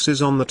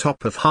palaces on the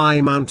top of high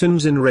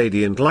mountains in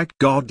radiant light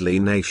godly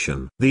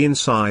nation, the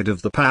inside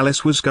of the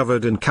palace was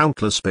covered in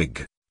countless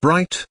big,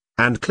 bright,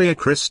 and clear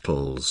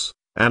crystals,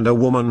 and a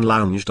woman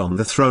lounged on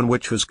the throne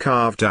which was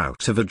carved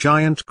out of a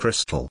giant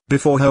crystal.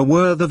 Before her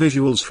were the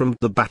visuals from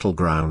the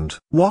battleground.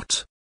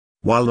 What?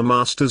 While the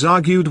masters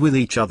argued with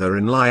each other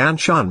in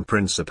Xuanhuan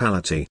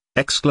Principality,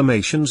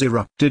 exclamations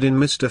erupted in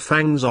Mr.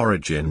 Fang's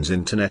Origins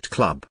Internet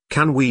Club.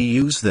 Can we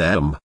use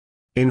them?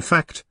 In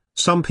fact,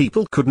 some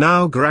people could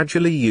now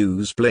gradually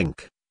use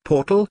Blink,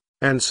 Portal,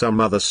 and some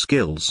other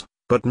skills,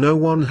 but no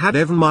one had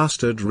ever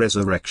mastered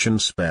resurrection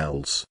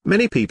spells.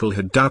 Many people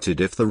had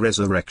doubted if the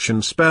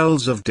resurrection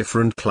spells of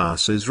different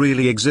classes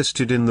really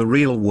existed in the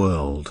real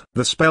world.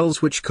 The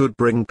spells which could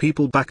bring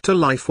people back to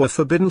life were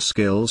forbidden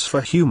skills for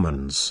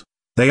humans.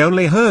 They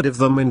only heard of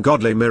them in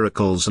godly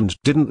miracles and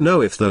didn't know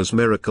if those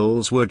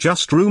miracles were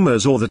just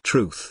rumors or the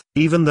truth.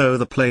 Even though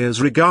the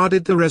players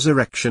regarded the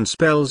resurrection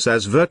spells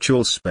as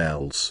virtual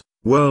spells,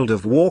 World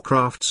of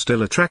Warcraft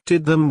still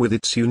attracted them with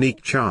its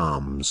unique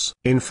charms.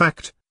 In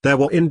fact, there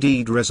were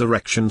indeed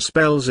resurrection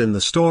spells in the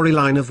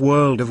storyline of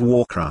World of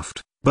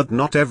Warcraft, but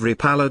not every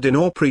paladin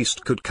or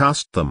priest could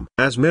cast them.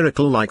 As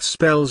miracle-like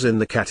spells in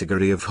the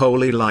category of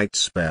holy light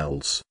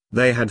spells,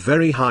 they had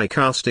very high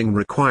casting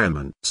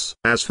requirements.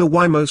 As for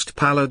why most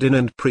paladin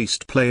and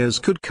priest players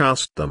could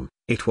cast them,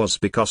 it was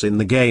because in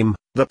the game,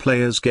 the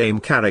players' game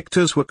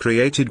characters were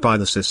created by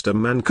the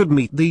system and could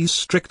meet these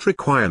strict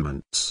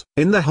requirements.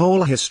 In the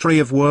whole history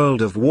of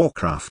World of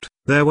Warcraft,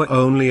 there were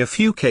only a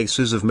few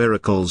cases of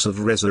miracles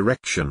of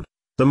resurrection.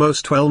 The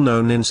most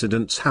well-known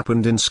incidents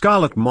happened in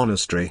Scarlet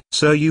Monastery.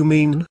 So you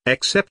mean,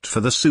 except for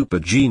the super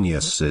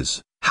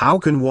geniuses, how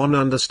can one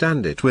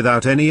understand it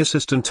without any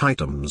assistant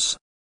items?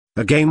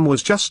 A game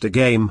was just a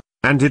game,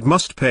 and it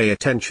must pay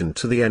attention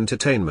to the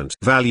entertainment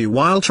value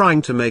while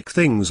trying to make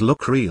things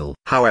look real.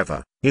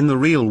 However, in the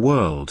real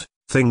world,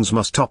 things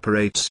must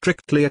operate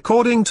strictly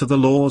according to the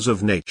laws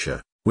of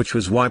nature, which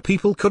was why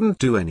people couldn't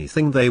do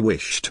anything they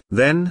wished.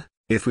 Then,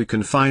 if we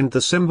can find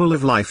the symbol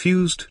of life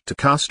used to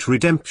cast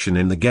redemption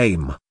in the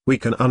game, we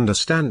can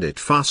understand it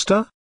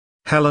faster?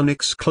 Helen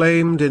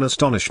exclaimed in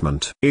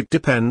astonishment. It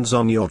depends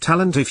on your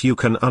talent if you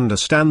can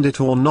understand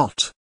it or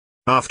not.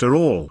 After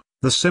all,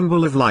 the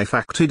symbol of life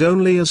acted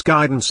only as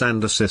guidance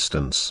and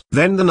assistance.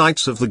 Then the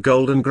Knights of the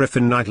Golden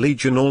Griffin Knight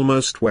Legion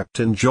almost wept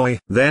in joy.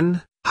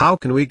 Then, how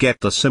can we get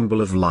the symbol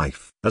of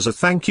life? As a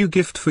thank you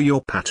gift for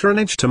your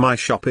patronage to my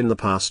shop in the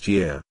past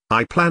year,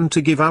 I plan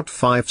to give out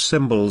 5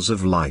 symbols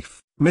of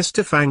life,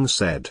 Mr. Fang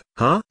said.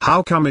 Huh?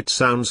 How come it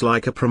sounds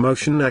like a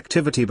promotion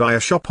activity by a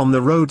shop on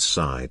the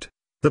roadside?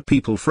 The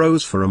people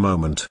froze for a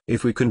moment.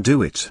 If we can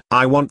do it.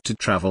 I want to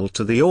travel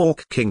to the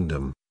Orc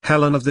Kingdom,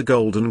 Helen of the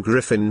Golden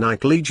Griffin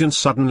Knight Legion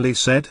suddenly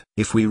said.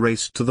 If we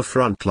race to the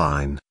front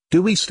line,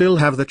 do we still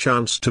have the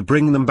chance to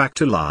bring them back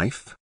to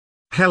life?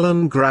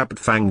 Helen grabbed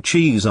Fang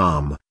Chi's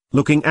arm,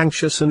 looking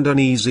anxious and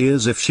uneasy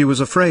as if she was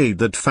afraid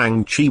that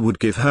Fang Chi would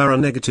give her a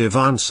negative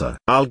answer.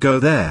 "I'll go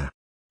there."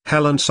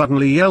 Helen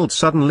suddenly yelled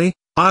suddenly,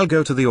 "I'll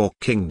go to the Orc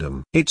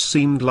Kingdom." It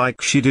seemed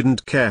like she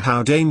didn't care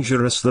how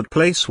dangerous that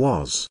place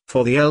was.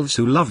 For the elves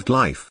who loved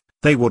life,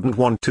 they wouldn't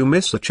want to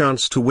miss a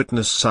chance to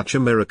witness such a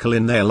miracle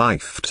in their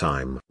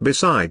lifetime.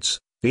 Besides,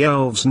 the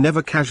elves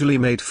never casually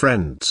made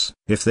friends.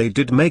 If they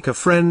did make a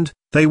friend,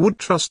 they would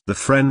trust the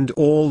friend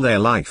all their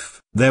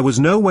life. There was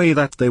no way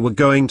that they were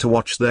going to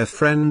watch their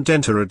friend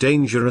enter a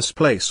dangerous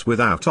place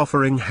without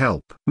offering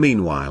help.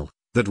 Meanwhile,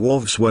 the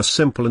dwarves were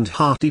simple and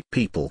hearty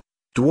people.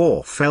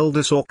 Dwarf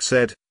Eldest Orc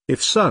said,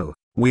 "If so,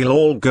 we'll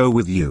all go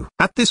with you."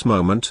 At this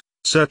moment,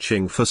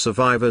 searching for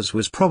survivors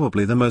was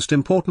probably the most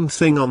important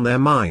thing on their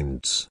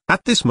minds.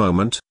 At this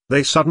moment,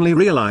 they suddenly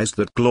realized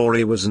that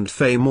glory wasn't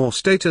fame or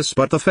status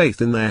but the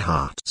faith in their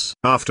hearts.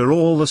 After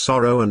all the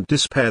sorrow and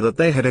despair that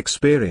they had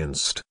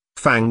experienced,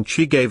 Fang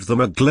Chi gave them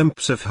a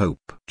glimpse of hope.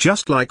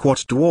 Just like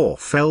what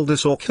Dwarf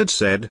Eldest Orc had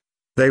said,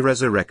 they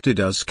resurrected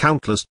us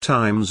countless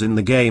times in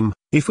the game.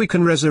 If we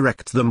can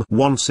resurrect them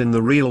once in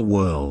the real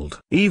world,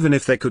 even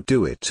if they could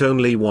do it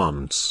only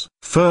once.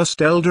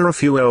 First Elder. A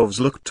few elves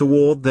looked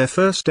toward their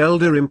First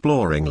Elder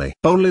imploringly.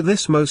 Only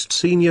this most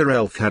senior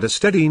elf had a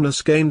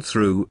steadiness gained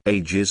through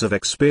ages of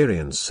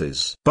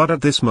experiences. But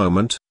at this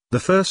moment, the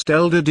First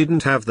Elder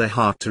didn't have the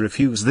heart to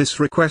refuse this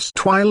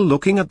request while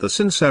looking at the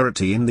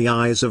sincerity in the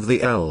eyes of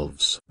the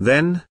elves.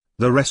 Then,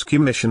 the rescue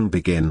mission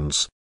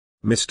begins.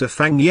 Mr.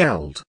 Fang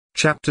yelled.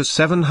 Chapter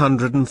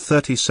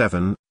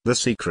 737, The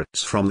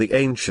Secrets from the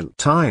Ancient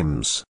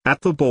Times.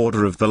 At the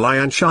border of the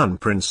Lianshan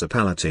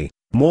Principality,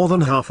 more than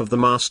half of the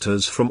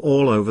masters from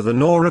all over the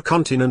Nora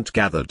continent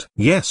gathered.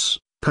 Yes,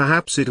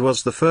 perhaps it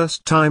was the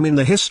first time in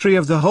the history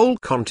of the whole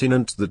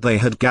continent that they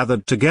had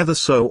gathered together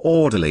so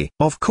orderly.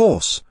 Of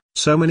course,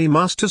 so many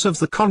masters of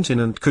the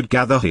continent could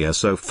gather here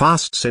so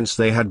fast since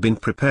they had been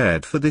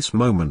prepared for this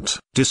moment.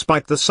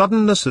 Despite the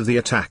suddenness of the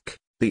attack,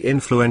 the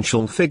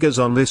influential figures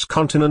on this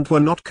continent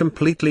were not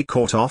completely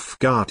caught off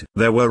guard.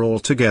 There were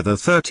altogether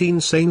 13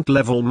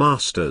 Saint-level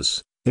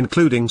masters,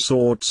 including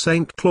Sword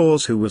Saint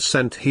Claus, who was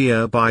sent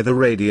here by the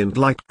Radiant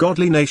Light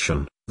Godly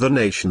Nation, the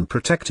nation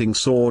protecting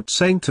Sword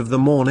Saint of the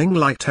Morning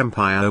Light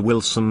Empire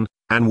Wilson,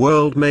 and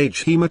World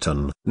Mage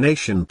Hematon.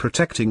 Nation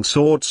protecting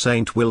Sword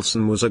Saint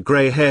Wilson was a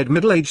grey-haired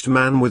middle-aged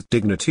man with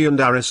dignity and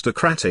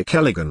aristocratic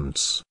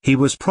elegance. He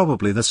was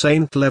probably the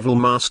Saint-level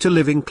master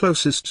living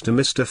closest to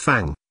Mr.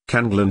 Fang.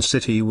 Kanglan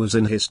City was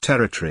in his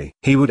territory.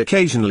 He would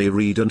occasionally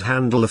read and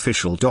handle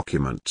official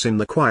documents in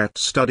the quiet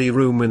study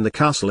room in the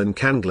castle in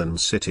Kanglan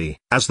City.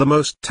 As the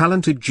most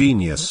talented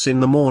genius in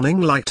the Morning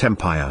Light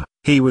Empire,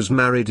 he was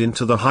married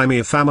into the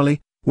Hymia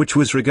family, which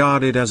was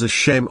regarded as a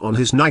shame on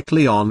his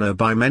knightly honor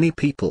by many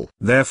people.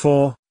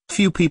 Therefore,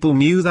 few people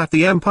knew that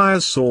the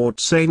Empire's Sword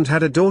Saint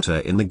had a daughter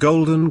in the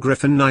Golden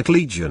Griffin Knight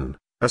Legion,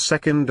 a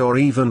second or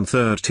even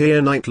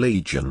third-tier Knight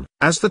Legion.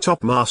 As the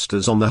top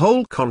masters on the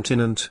whole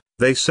continent,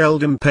 they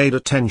seldom paid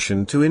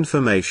attention to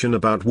information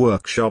about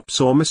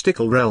workshops or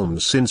mystical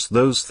realms since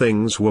those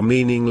things were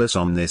meaningless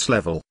on this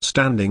level.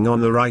 Standing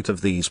on the right of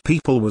these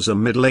people was a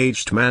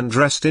middle-aged man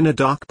dressed in a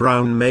dark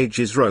brown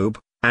mage's robe,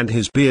 and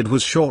his beard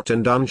was short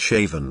and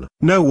unshaven.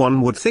 No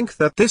one would think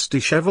that this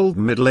disheveled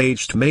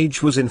middle-aged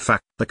mage was in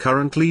fact the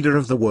current leader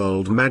of the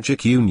World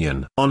Magic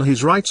Union. On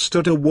his right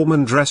stood a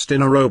woman dressed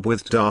in a robe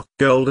with dark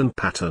golden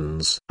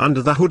patterns.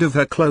 Under the hood of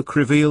her cloak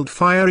revealed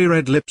fiery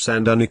red lips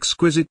and an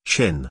exquisite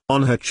chin.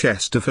 On her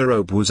chest of her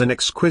robe was an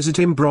exquisite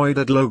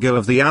embroidered logo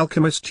of the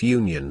Alchemist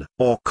Union.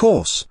 Of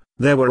course,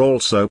 there were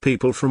also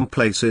people from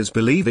places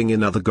believing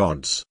in other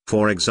gods.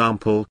 For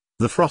example,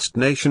 the Frost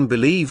Nation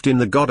believed in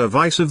the god of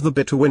ice of the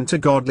bitter winter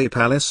godly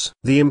palace.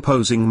 The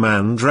imposing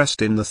man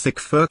dressed in the thick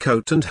fur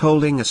coat and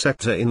holding a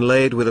scepter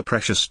inlaid with a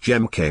precious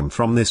gem came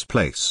from this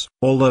place.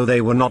 Although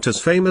they were not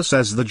as famous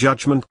as the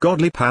Judgment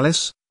Godly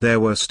Palace, there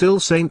were still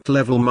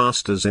saint-level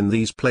masters in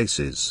these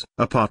places.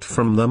 Apart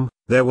from them,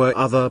 there were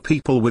other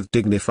people with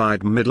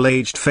dignified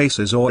middle-aged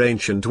faces or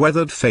ancient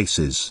weathered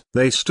faces.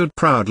 They stood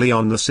proudly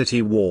on the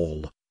city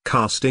wall,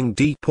 casting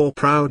deep or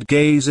proud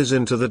gazes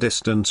into the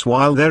distance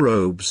while their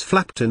robes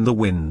flapped in the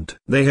wind.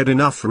 They had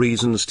enough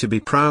reasons to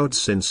be proud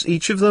since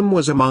each of them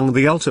was among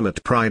the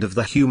ultimate pride of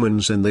the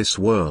humans in this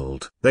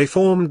world. They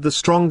formed the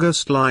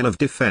strongest line of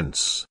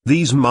defense.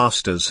 These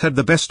masters had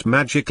the best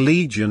magic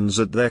legions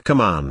at their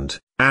command,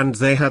 and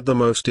they had the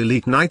most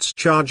elite knights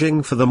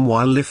charging for them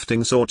while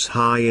lifting swords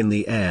high in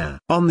the air.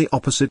 On the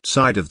opposite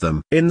side of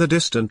them, in the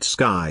distant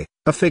sky,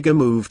 a figure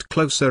moved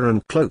closer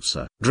and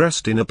closer.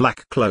 Dressed in a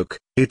black cloak,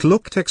 it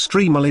looked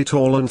extremely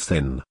tall and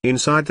thin.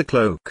 Inside the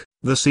cloak,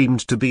 there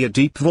seemed to be a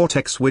deep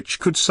vortex which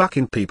could suck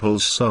in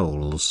people's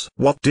souls.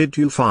 "What did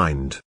you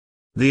find?"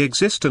 The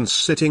existence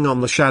sitting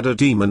on the shadow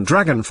demon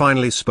dragon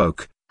finally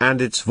spoke,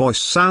 and its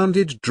voice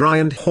sounded dry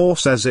and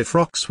hoarse as if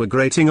rocks were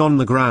grating on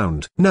the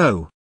ground.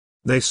 "No."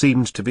 They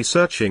seemed to be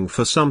searching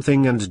for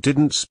something and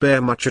didn't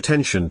spare much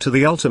attention to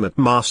the ultimate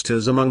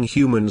masters among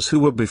humans who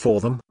were before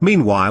them.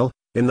 Meanwhile,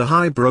 in the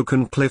high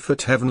broken cliff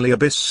at Heavenly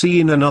Abyss sea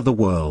in another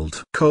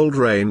world, cold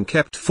rain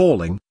kept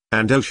falling,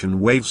 and ocean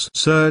waves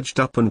surged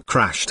up and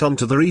crashed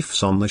onto the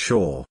reefs on the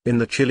shore. In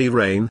the chilly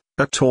rain,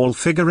 a tall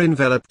figure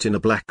enveloped in a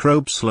black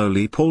robe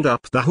slowly pulled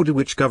up the hood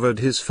which covered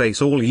his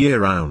face all year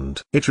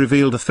round. It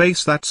revealed a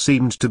face that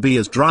seemed to be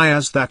as dry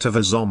as that of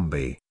a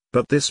zombie,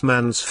 but this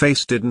man's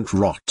face didn't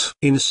rot.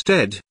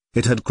 Instead,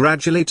 it had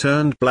gradually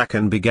turned black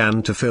and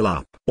began to fill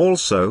up.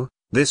 Also,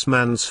 this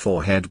man's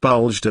forehead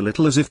bulged a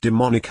little as if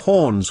demonic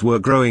horns were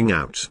growing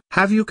out.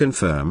 "Have you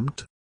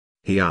confirmed?"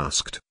 he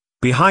asked.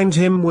 Behind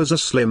him was a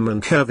slim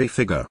and curvy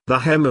figure. The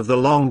hem of the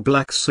long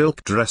black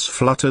silk dress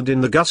fluttered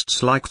in the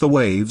gusts like the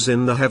waves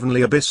in the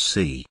heavenly abyss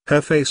sea.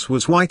 Her face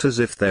was white as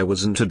if there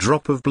wasn't a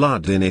drop of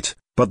blood in it,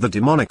 but the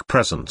demonic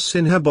presence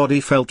in her body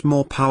felt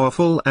more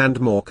powerful and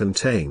more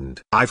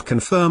contained. "I've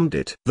confirmed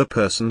it. The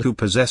person who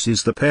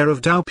possesses the pair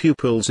of Tao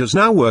pupils is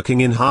now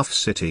working in Half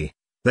City.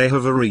 They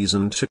have a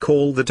reason to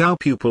call the Tao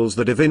pupils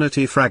the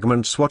divinity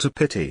fragments. What a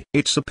pity."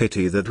 "It's a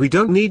pity that we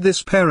don't need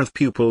this pair of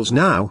pupils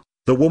now,"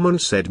 the woman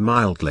said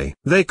mildly.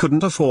 "They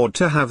couldn't afford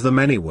to have them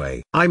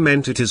anyway." "I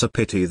meant it is a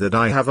pity that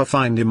I have a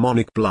fine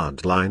demonic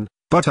bloodline,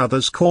 but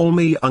others call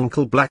me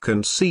Uncle Black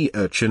and Sea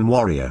Urchin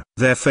Warrior."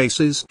 Their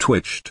faces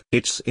twitched.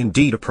 "It's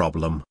indeed a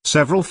problem."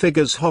 Several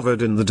figures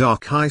hovered in the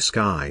dark high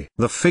sky.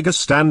 The figure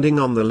standing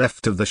on the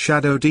left of the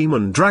shadow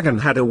demon dragon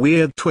had a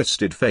weird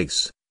twisted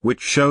face, which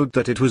showed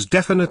that it was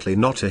definitely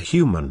not a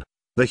human.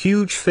 The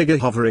huge figure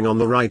hovering on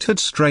the right had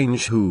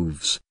strange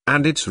hooves,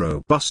 and its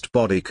robust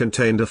body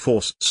contained a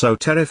force so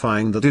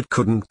terrifying that it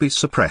couldn't be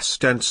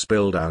suppressed and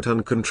spilled out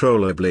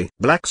uncontrollably.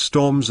 Black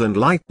storms and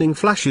lightning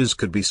flashes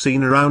could be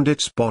seen around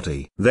its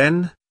body.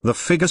 Then, the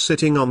figure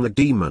sitting on the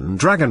demon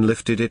dragon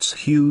lifted its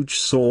huge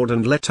sword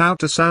and let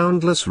out a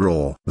soundless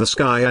roar. The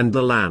sky and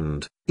the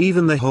land,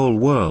 even the whole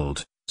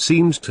world,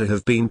 seemed to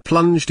have been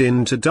plunged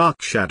into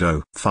dark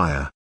shadow.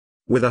 Fire.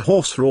 With a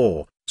hoarse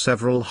roar,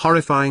 several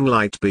horrifying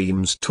light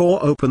beams tore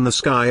open the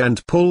sky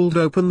and pulled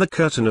open the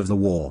curtain of the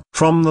war.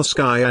 From the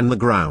sky and the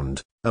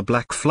ground, a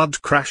black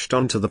flood crashed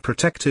onto the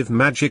protective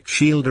magic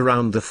shield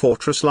around the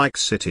fortress-like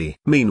city.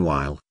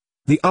 Meanwhile,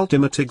 the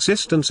ultimate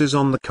existence is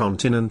on the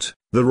continent,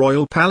 the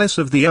royal palace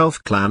of the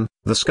elf clan,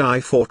 the sky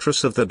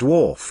fortress of the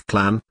dwarf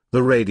clan,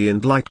 the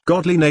radiant light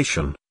godly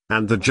nation,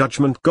 and the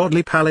judgment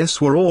godly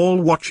palace were all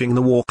watching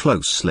the war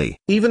closely.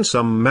 Even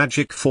some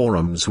magic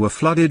forums were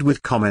flooded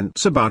with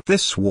comments about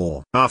this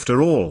war.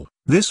 After all,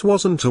 this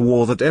wasn't a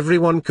war that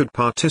everyone could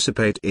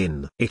participate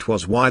in. It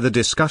was why the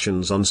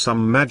discussions on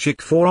some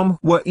magic forum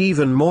were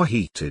even more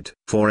heated.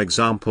 For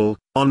example,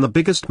 on the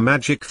biggest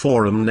magic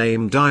forum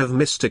named Eye of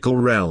Mystical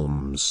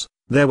Realms,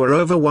 there were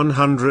over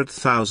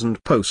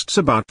 100,000 posts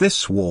about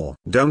this war.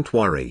 "Don't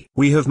worry.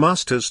 We have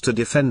masters to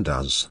defend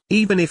us.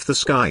 Even if the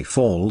sky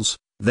falls,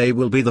 they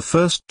will be the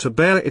first to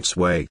bear its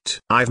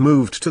weight. I've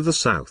moved to the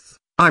south.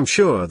 I'm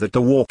sure that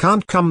the war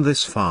can't come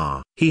this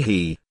far.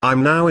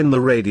 I'm now in the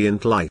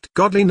Radiant Light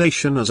Godly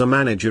Nation as a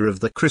manager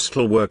of the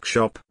Crystal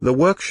Workshop. The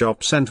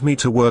workshop sent me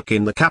to work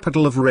in the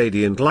capital of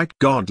Radiant Light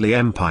Godly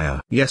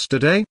Empire.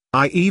 Yesterday,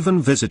 I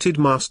even visited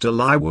Master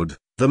Lywood.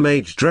 The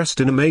mage dressed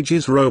in a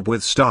mage's robe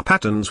with star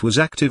patterns was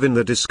active in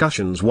the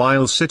discussions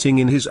while sitting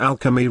in his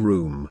alchemy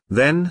room.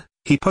 Then,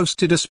 he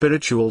posted a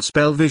spiritual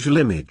spell visual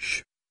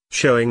image,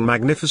 showing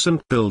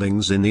magnificent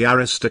buildings in the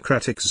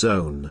aristocratic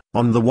zone.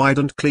 On the wide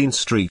and clean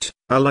street,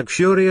 a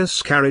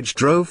luxurious carriage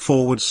drove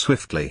forward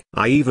swiftly.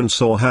 I even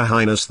saw Her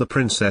Highness the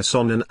Princess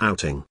on an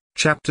outing.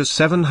 Chapter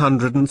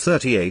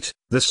 738,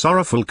 The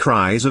Sorrowful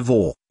Cries of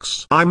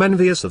Orcs. I'm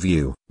envious of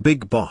you,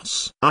 Big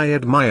Boss. I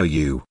admire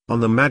you. On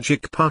the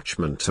magic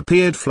parchment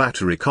appeared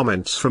flattery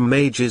comments from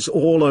mages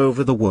all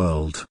over the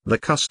world. The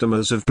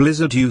customers of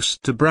Blizzard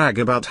used to brag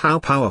about how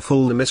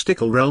powerful the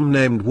mystical realm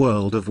named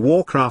World of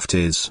Warcraft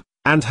is,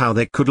 and how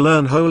they could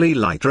learn holy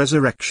light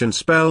resurrection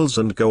spells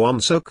and go on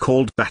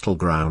so-called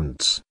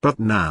battlegrounds. But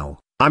now,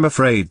 I'm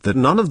afraid that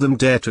none of them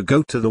dare to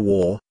go to the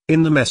war.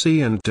 In the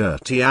messy and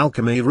dirty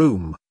alchemy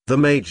room, the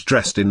mage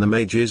dressed in the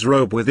mage's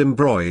robe with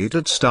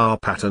embroidered star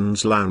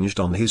patterns lounged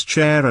on his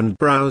chair and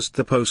browsed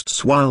the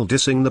posts while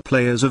dissing the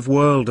players of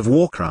World of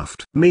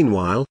Warcraft.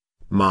 Meanwhile,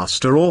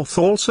 Master Orth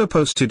also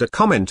posted a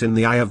comment in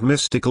the Eye of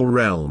Mystical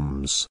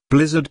Realms.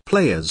 Blizzard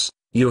players,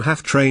 you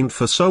have trained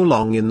for so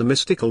long in the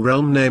mystical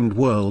realm named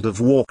World of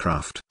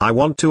Warcraft. I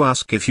want to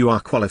ask if you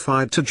are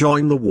qualified to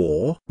join the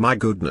war. My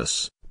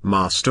goodness,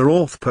 Master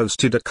Orth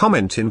posted a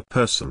comment in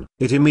person.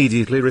 It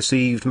immediately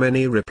received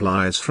many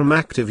replies from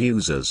active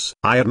users.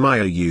 I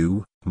admire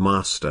you,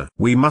 Master.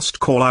 We must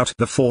call out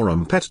the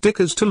forum pet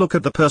dickers to look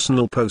at the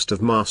personal post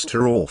of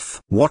Master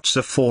Orth. What's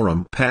a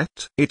forum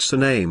pet? It's a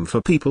name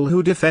for people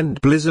who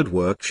defend Blizzard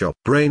Workshop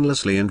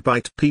brainlessly and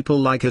bite people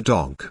like a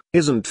dog.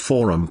 Isn't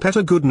forum pet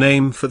a good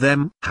name for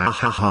them? Ha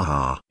ha ha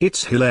ha.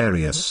 It's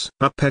hilarious.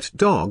 A pet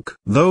dog?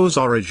 Those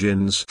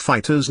Origins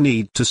fighters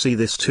need to see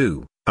this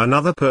too.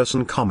 Another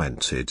person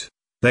commented.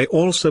 They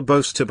also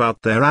boast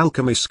about their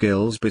alchemy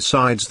skills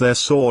besides their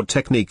sword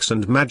techniques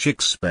and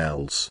magic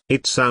spells.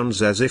 It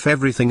sounds as if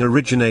everything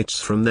originates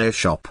from their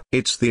shop.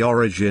 It's the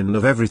origin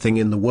of everything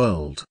in the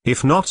world.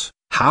 If not,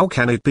 How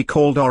can it be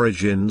called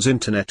Origins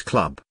Internet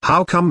Club?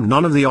 How come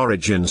none of the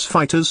Origins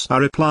fighters are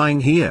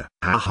replying here?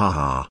 Ha ha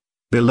ha.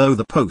 Below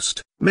the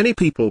post, many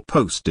people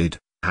posted,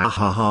 ha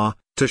ha ha,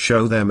 to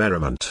show their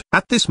merriment.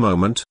 At this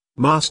moment,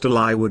 Master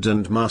Lywood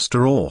and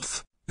Master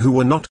Orth, who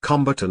were not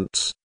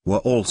combatants, were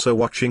also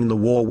watching the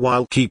war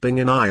while keeping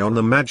an eye on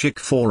the magic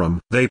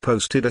forum. They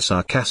posted a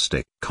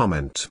sarcastic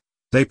comment.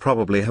 They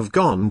probably have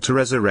gone to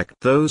resurrect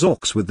those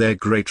orcs with their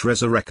great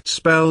resurrect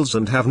spells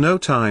and have no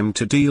time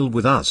to deal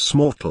with us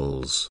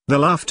mortals. The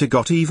laughter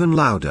got even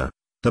louder.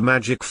 The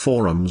magic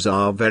forums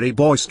are very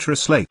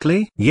boisterous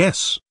lately.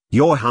 Yes,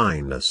 Your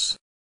Highness.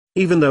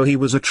 Even though he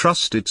was a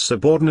trusted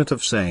subordinate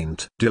of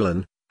Saint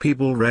Dylan,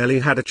 people rarely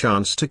had a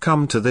chance to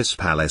come to this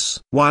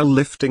palace. While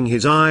lifting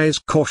his eyes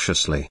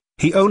cautiously,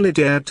 he only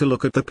dared to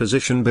look at the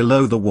position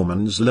below the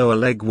woman's lower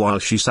leg while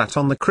she sat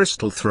on the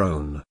crystal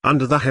throne.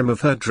 Under the hem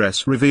of her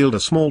dress revealed a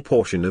small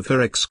portion of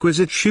her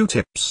exquisite shoe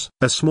tips.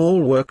 A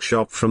small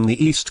workshop from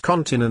the East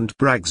Continent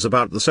brags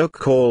about the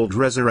so-called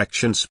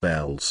resurrection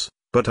spells,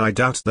 but I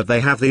doubt that they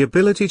have the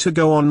ability to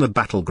go on the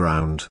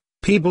battleground,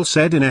 people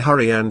said in a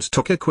hurry and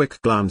took a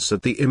quick glance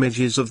at the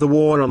images of the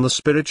war on the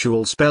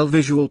spiritual spell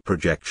visual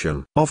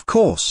projection. Of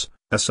course,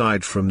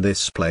 aside from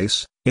this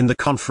place, in the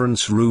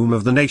conference room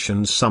of the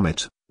Nations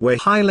Summit, where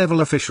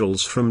high-level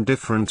officials from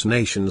different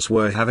nations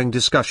were having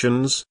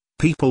discussions,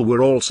 people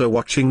were also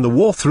watching the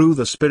war through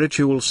the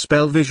spiritual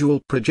spell visual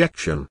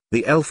projection.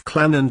 The Elf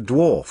clan and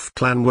Dwarf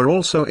clan were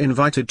also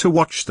invited to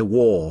watch the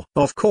war.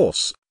 Of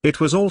course, it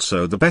was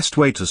also the best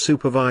way to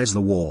supervise the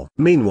war.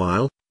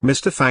 Meanwhile,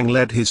 Mr. Fang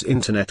led his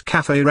internet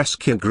cafe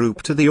rescue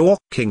group to the Orc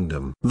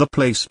Kingdom. The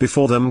place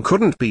before them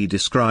couldn't be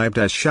described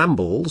as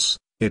shambles.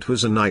 It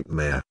was a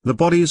nightmare. The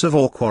bodies of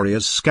orc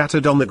warriors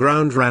scattered on the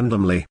ground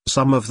randomly.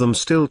 Some of them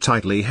still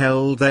tightly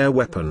held their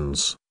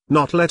weapons,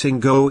 not letting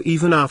go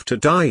even after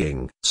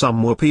dying.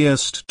 Some were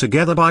pierced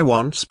together by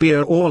one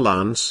spear or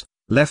lance,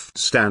 left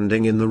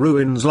standing in the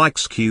ruins like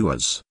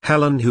skewers.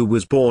 Helen, who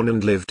was born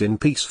and lived in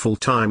peaceful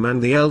time,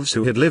 and the elves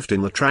who had lived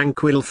in the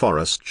tranquil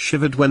forest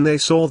shivered when they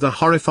saw the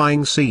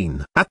horrifying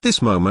scene. At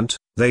this moment,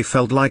 they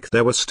felt like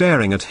they were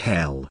staring at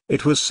hell.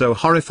 It was so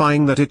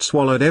horrifying that it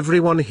swallowed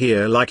everyone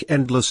here like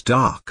endless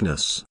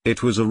darkness.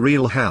 It was a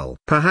real hell.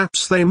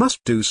 Perhaps they must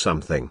do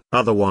something.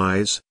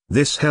 Otherwise,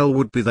 this hell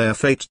would be their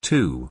fate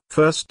too.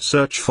 First,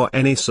 search for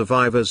any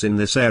survivors in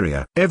this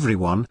area.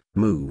 Everyone,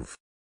 move.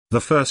 The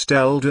first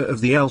elder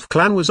of the elf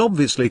clan was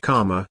obviously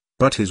calmer,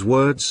 but his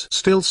words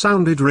still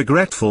sounded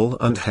regretful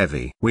and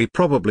heavy. We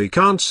probably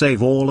can't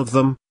save all of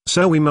them,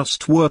 so we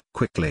must work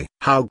quickly.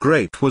 How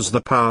great was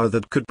the power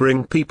that could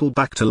bring people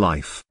back to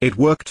life? It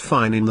worked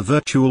fine in the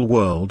virtual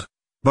world,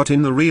 but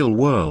in the real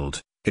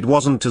world, it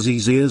wasn't as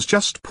easy as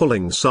just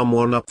pulling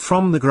someone up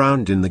from the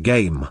ground in the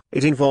game.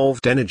 It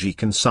involved energy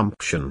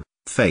consumption,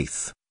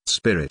 faith,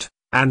 spirit,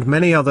 and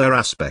many other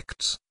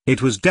aspects.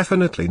 It was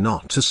definitely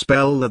not a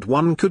spell that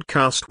one could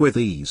cast with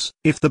ease.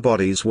 If the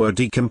bodies were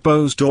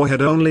decomposed or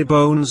had only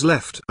bones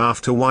left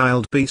after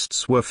wild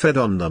beasts were fed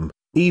on them,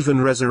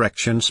 even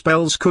resurrection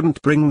spells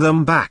couldn't bring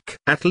them back.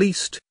 At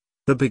least,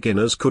 the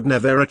beginners could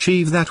never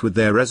achieve that with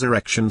their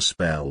resurrection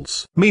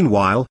spells.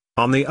 Meanwhile,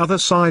 on the other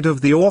side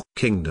of the Orc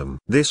Kingdom,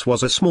 this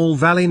was a small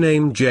valley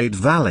named Jade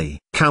Valley.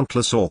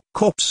 Countless orc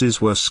corpses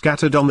were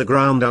scattered on the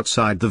ground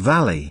outside the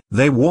valley.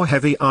 They wore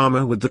heavy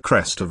armor with the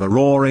crest of a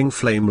roaring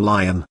flame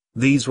lion.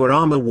 These were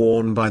armor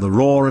worn by the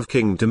Roar of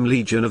Kingdom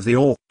Legion of the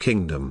Orc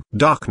Kingdom.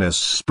 Darkness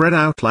spread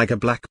out like a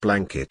black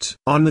blanket.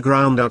 On the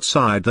ground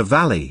outside the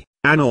valley,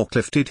 an orc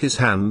lifted his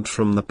hand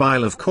from the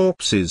pile of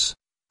corpses,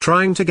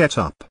 trying to get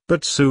up.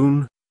 But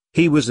soon,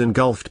 he was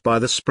engulfed by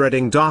the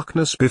spreading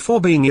darkness before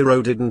being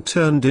eroded and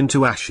turned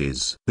into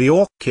ashes. The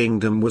Orc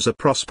Kingdom was a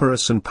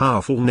prosperous and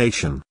powerful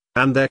nation,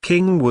 and their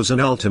king was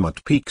an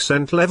ultimate peak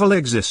cent-level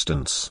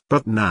existence.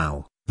 But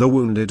now, the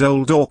wounded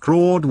old orc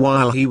roared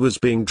while he was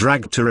being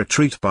dragged to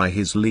retreat by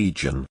his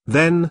legion.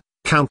 Then,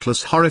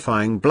 countless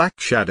horrifying black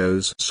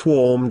shadows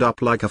swarmed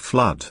up like a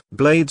flood.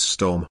 Blade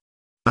storm.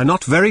 A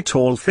not very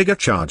tall figure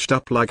charged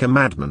up like a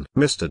madman.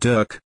 Mr.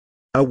 Dirk,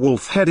 a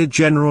wolf-headed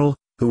general,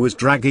 who was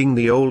dragging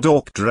the old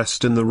orc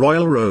dressed in the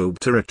royal robe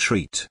to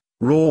retreat,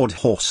 roared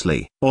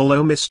hoarsely.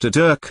 Although Mr.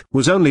 Dirk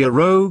was only a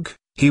rogue,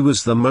 he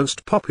was the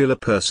most popular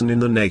person in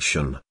the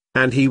nation,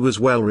 and he was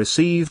well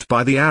received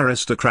by the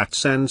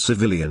aristocrats and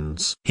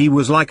civilians. He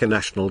was like a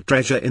national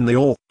treasure in the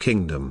Orc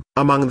Kingdom.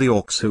 Among the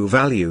orcs who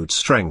valued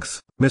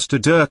strength,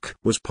 Mr. Dirk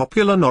was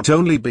popular not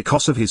only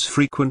because of his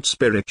frequent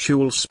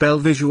spiritual spell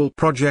visual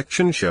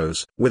projection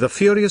shows. With a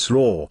furious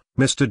roar,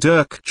 Mr.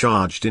 Dirk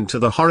charged into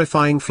the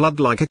horrifying flood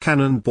like a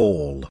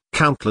cannonball.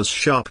 Countless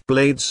sharp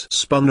blades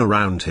spun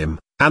around him,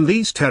 and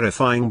these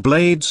terrifying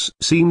blades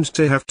seemed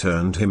to have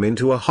turned him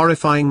into a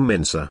horrifying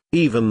mincer.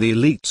 Even the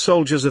elite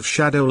soldiers of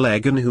Shadow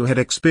Legion, who had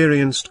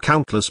experienced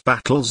countless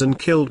battles and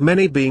killed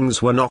many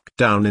beings, were knocked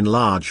down in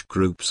large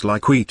groups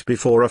like wheat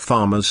before a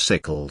farmer's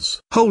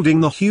sickles.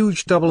 Holding the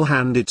huge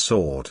double-handed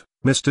sword,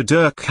 Mr.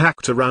 Dirk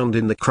hacked around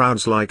in the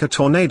crowds like a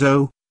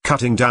tornado,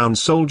 cutting down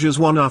soldiers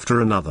one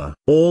after another.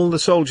 All the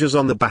soldiers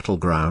on the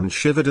battleground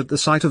shivered at the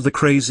sight of the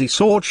crazy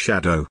sword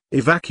shadow.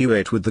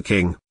 Evacuate with the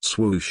king.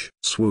 Swoosh,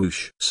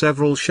 swoosh.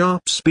 Several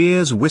sharp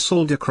spears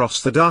whistled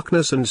across the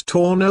darkness and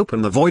torn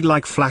open the void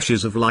like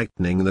flashes of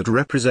lightning that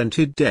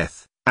represented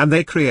death, and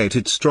they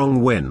created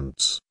strong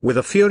winds. With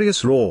a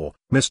furious roar,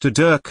 Mr.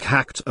 Dirk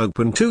hacked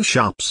open two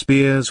sharp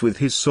spears with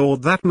his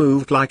sword that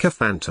moved like a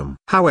phantom.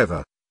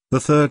 However, the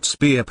third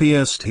spear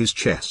pierced his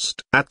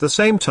chest. At the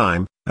same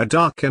time, a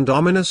dark and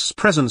ominous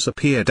presence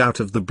appeared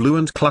out of the blue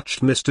and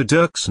clutched Mr.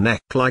 Dirk's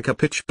neck like a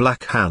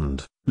pitch-black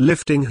hand,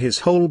 lifting his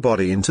whole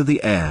body into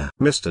the air.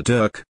 Mr.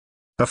 Dirk.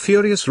 A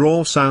furious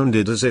roar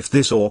sounded as if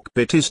this orc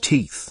bit his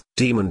teeth.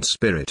 Demon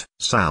spirit.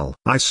 Sal.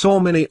 I saw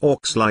many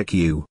orcs like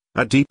you.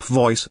 A deep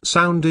voice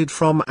sounded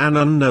from an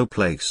unknown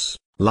place.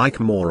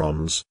 Like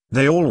morons,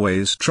 they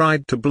always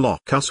tried to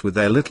block us with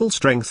their little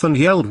strength and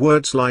yelled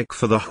words like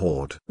for the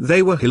horde.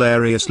 They were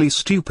hilariously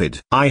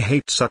stupid. I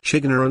hate such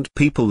ignorant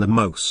people the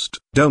most.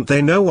 Don't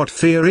they know what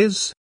fear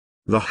is?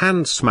 The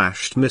hand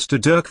smashed Mr.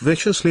 Dirk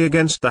viciously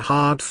against the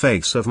hard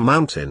face of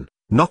mountain,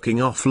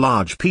 knocking off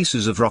large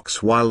pieces of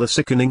rocks while the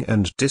sickening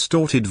and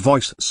distorted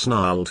voice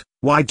snarled,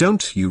 "Why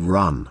don't you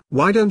run?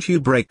 Why don't you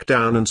break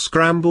down and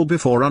scramble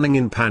before running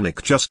in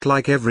panic just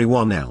like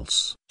everyone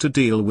else? To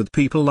deal with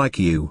people like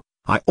you,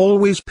 I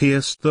always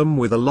pierced them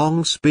with a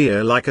long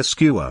spear like a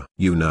skewer.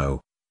 You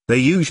know, they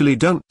usually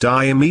don't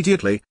die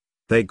immediately.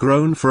 They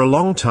groan for a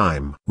long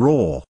time."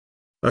 Roar.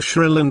 A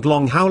shrill and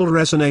long howl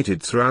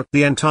resonated throughout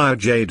the entire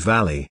Jade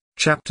Valley.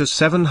 Chapter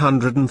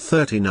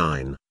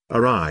 739.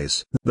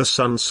 Arise. The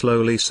sun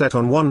slowly set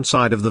on one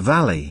side of the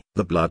valley.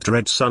 The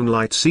blood-red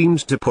sunlight seemed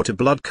to put a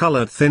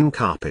blood-colored thin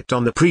carpet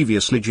on the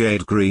previously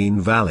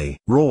jade-green valley.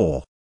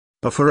 Roar.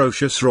 A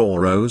ferocious roar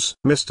rose.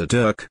 Mr.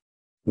 Dirk.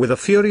 With a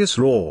furious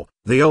roar,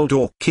 the old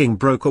Orc King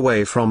broke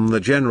away from the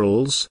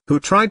generals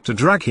who tried to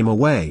drag him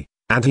away,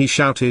 and he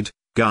shouted,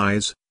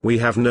 "Guys, we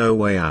have no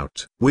way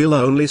out. We'll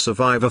only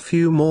survive a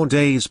few more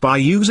days by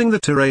using the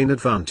terrain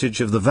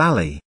advantage of the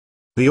valley."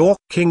 The Orc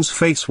King's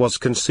face was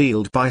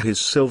concealed by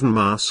his silver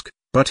mask,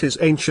 but his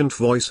ancient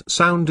voice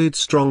sounded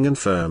strong and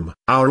firm.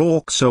 "Our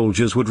Orc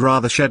soldiers would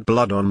rather shed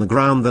blood on the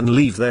ground than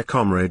leave their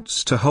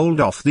comrades to hold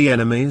off the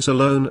enemies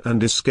alone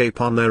and escape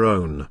on their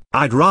own.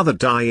 I'd rather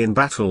die in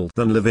battle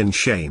than live in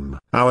shame.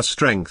 Our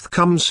strength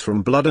comes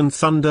from blood and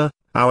thunder,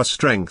 our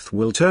strength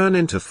will turn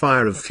into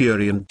fire of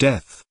fury and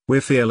death.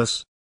 We're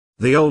fearless."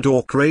 The old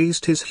Orc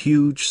raised his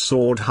huge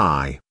sword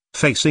high,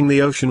 facing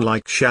the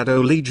ocean-like Shadow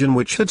Legion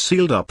which had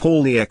sealed up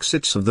all the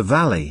exits of the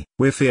valley.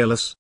 "We're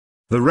fearless."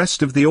 The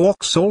rest of the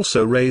orcs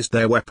also raised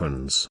their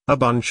weapons. A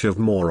bunch of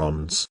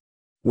morons.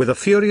 With a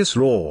furious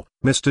roar,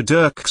 Mr.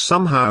 Dirk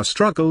somehow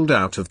struggled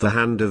out of the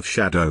hand of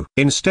Shadow.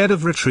 Instead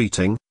of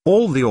retreating,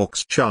 all the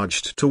orcs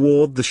charged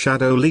toward the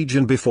Shadow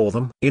Legion before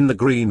them. In the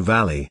Green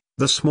Valley,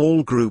 the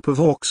small group of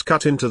orcs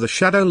cut into the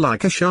shadow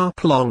like a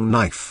sharp long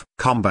knife.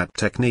 Combat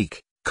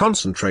technique,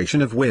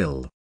 concentration of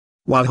will.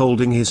 While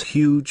holding his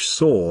huge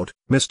sword,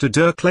 Mr.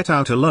 Dirk let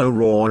out a low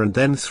roar and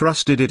then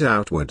thrusted it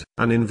outward.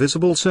 An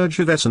invisible surge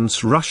of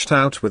essence rushed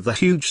out with the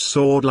huge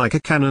sword like a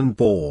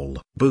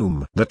cannonball.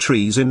 Boom! The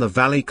trees in the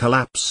valley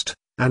collapsed,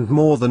 and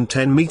more than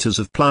 10 meters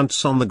of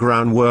plants on the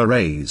ground were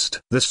raised.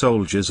 The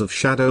soldiers of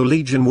Shadow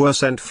Legion were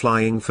sent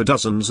flying for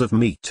dozens of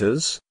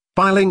meters,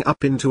 piling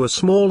up into a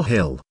small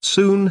hill.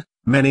 Soon,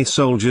 many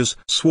soldiers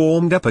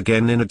swarmed up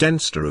again in a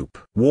dense group.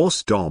 War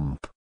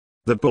stomp.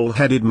 The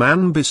bull-headed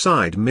man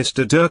beside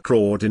Mr. Dirk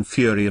roared in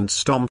fury and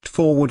stomped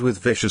forward with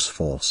vicious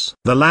force.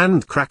 The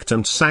land cracked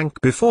and sank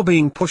before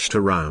being pushed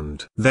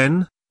around.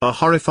 Then, a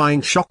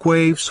horrifying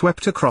shockwave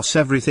swept across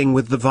everything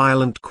with the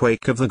violent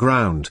quake of the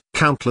ground.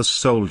 Countless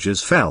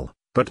soldiers fell,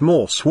 but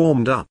more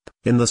swarmed up.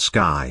 In the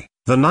sky,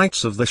 the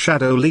knights of the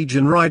Shadow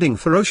Legion riding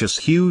ferocious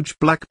huge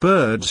black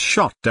birds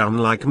shot down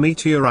like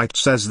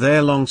meteorites as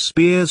their long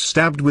spears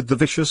stabbed with the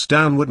vicious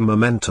downward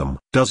momentum.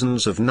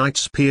 Dozens of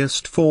knights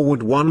pierced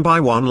forward one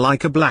by one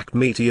like a black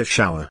meteor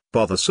shower.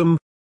 Bothersome.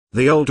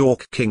 The old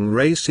Orc King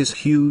raised his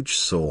huge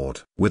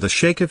sword. With a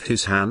shake of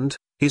his hand,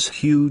 his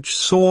huge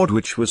sword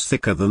which was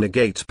thicker than a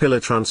gate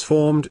pillar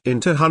transformed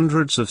into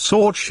hundreds of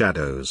sword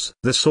shadows.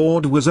 The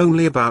sword was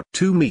only about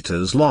 2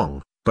 meters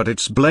long, but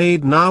its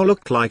blade now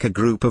looked like a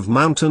group of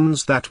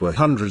mountains that were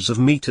hundreds of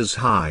meters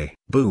high.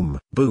 Boom,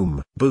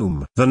 boom,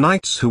 boom. The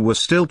knights who were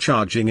still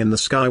charging in the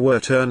sky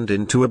were turned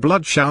into a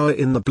blood shower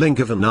in the blink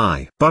of an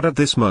eye. But at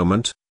this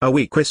moment, a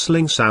weak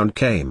whistling sound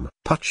came.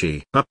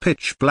 Puchy. A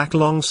pitch-black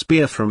long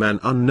spear from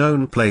an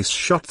unknown place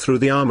shot through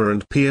the armor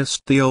and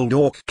pierced the old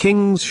Orc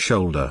King's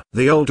shoulder.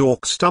 The old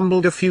Orc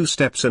stumbled a few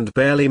steps and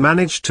barely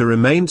managed to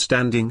remain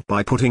standing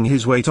by putting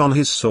his weight on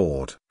his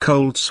sword.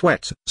 Cold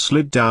sweat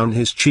slid down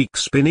his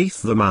cheeks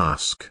beneath the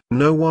mask.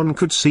 No one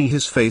could see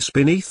his face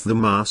beneath the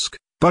mask,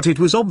 but it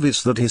was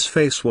obvious that his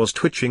face was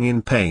twitching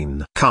in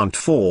pain. "Can't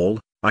fall,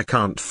 I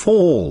can't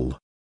fall."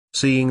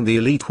 Seeing the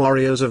elite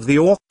warriors of the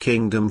Orc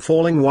Kingdom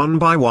falling one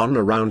by one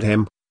around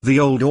him, the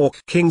old Orc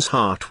King's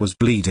heart was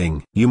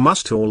bleeding. "You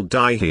must all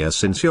die here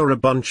since you're a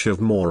bunch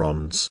of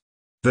morons."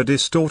 the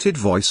distorted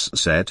voice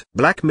said.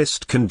 Black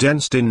mist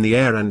condensed in the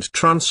air and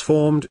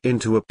transformed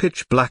into a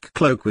pitch-black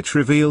cloak which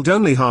revealed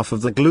only half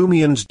of the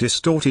gloomy and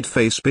distorted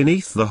face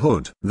beneath the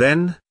hood.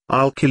 Then,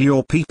 I'll kill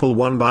your people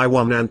one by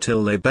one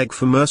until they beg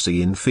for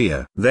mercy in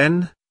fear.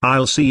 Then,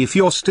 I'll see if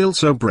you're still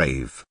so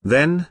brave.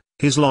 Then,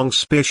 his long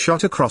spear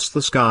shot across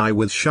the sky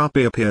with sharp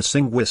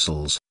ear-piercing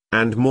whistles,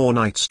 and more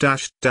knights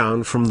dashed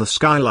down from the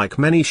sky like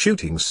many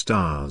shooting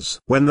stars.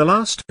 When the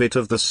last bit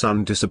of the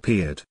sun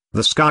disappeared,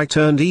 the sky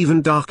turned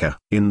even darker.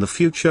 In the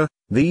future,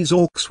 these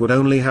orcs would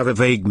only have a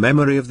vague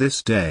memory of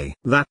this day.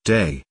 That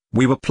day,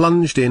 we were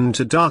plunged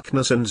into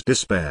darkness and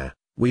despair.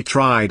 We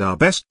tried our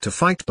best to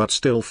fight but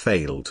still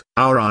failed.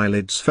 Our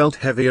eyelids felt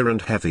heavier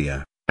and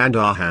heavier, and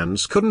our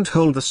hands couldn't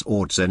hold the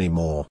swords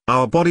anymore.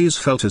 Our bodies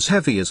felt as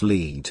heavy as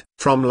lead.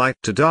 From light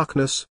to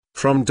darkness,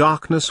 from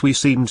darkness we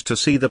seemed to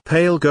see the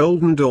pale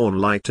golden dawn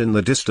light in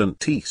the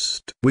distant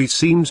east. We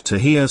seemed to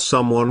hear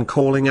someone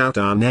calling out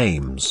our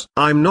names.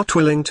 I'm not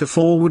willing to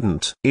fall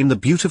wouldn't. In the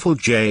beautiful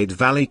jade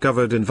valley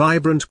covered in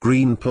vibrant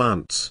green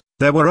plants,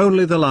 there were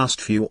only the last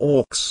few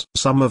orcs.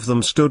 Some of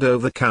them stood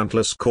over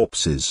countless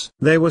corpses.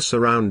 They were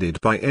surrounded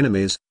by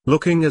enemies,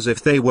 looking as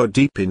if they were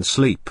deep in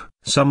sleep.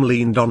 Some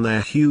leaned on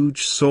their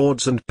huge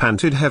swords and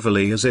panted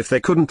heavily as if they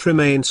couldn't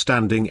remain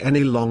standing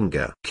any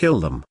longer. Kill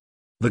them,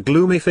 the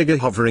gloomy figure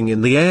hovering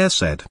in the air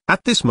said.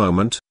 At this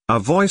moment, a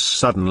voice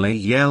suddenly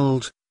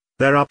yelled,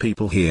 "There are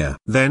people here."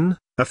 Then,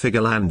 a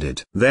figure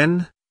landed.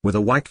 Then, with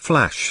a white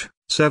flash,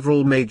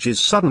 several mages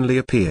suddenly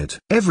appeared.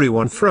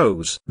 Everyone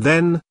froze.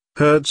 Then,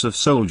 herds of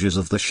soldiers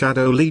of the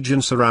Shadow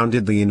Legion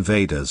surrounded the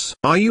invaders.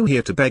 "Are you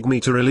here to beg me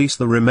to release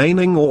the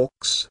remaining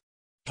orcs?"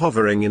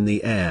 Hovering in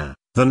the air,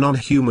 the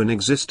non-human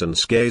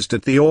existence gazed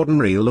at the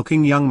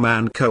ordinary-looking young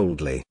man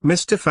coldly.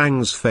 Mr.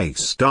 Fang's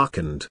face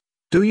darkened.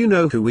 "Do you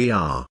know who we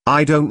are?"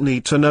 "I don't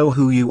need to know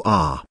who you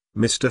are,"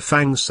 Mr.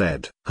 Fang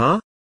said. "Huh?"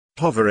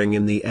 Hovering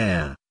in the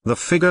air, the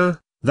figure,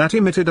 that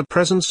emitted a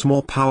presence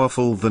more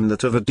powerful than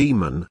that of a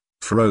demon,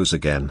 froze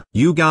again.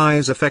 "You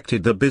guys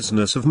affected the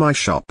business of my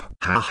shop."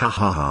 Ha ha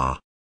ha ha.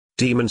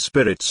 Demon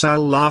Spirit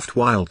Sal laughed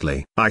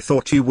wildly. "I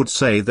thought you would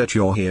say that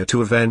you're here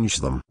to avenge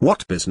them."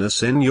 "What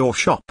business in your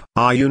shop?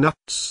 Are you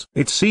nuts?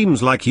 It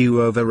seems like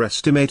you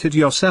overestimated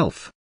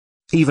yourself."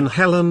 Even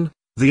Helen,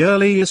 the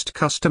earliest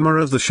customer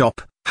of the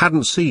shop,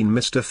 hadn't seen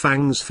Mr.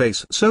 Fang's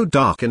face so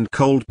dark and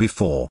cold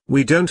before.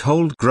 "We don't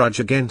hold grudge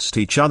against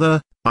each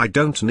other. I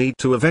don't need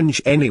to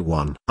avenge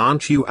anyone."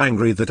 "Aren't you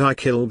angry that I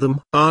killed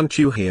them? Aren't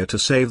you here to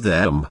save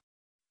them?"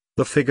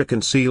 The figure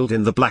concealed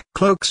in the black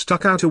cloak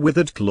stuck out a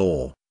withered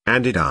claw,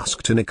 and it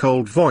asked in a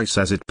cold voice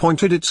as it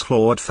pointed its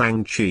claw at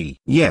Fang Chi.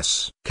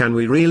 "Yes, can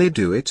we really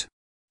do it?"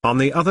 On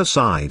the other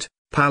side,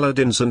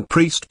 paladins and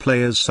priest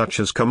players such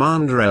as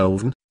Commander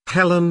Elven,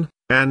 Helen,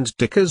 and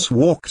Dickers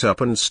walked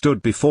up and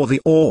stood before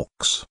the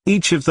orcs.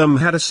 Each of them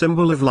had a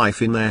symbol of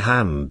life in their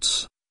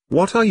hands.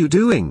 "What are you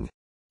doing?"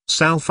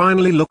 Sal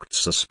finally looked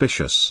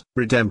suspicious.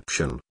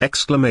 "Redemption!"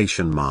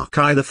 Exclamation mark.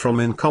 Either from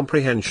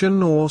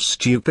incomprehension or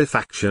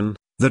stupefaction,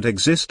 that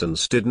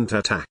existence didn't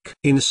attack.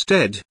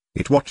 Instead,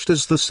 it watched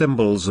as the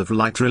symbols of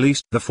light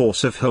released the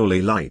force of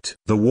holy light.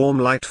 The warm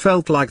light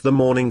felt like the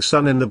morning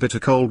sun in the bitter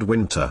cold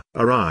winter.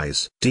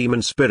 "Arise!"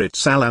 Demon Spirit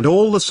Sal and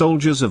all the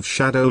soldiers of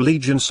Shadow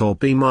Legion saw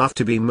beam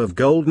after beam of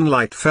golden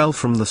light fell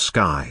from the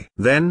sky.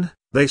 Then,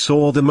 they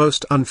saw the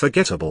most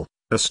unforgettable,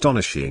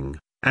 astonishing,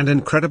 and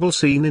incredible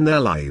scene in their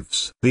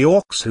lives. The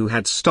orcs who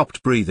had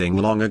stopped breathing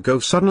long ago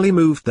suddenly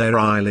moved their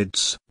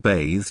eyelids.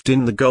 Bathed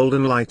in the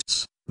golden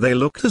lights, they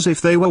looked as if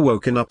they were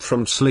woken up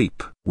from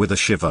sleep. With a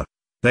shiver,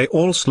 they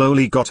all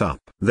slowly got up.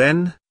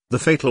 Then, the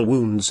fatal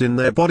wounds in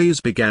their bodies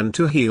began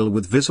to heal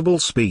with visible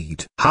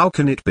speed. "How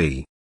can it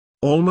be?"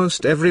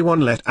 Almost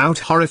everyone let out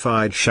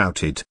horrified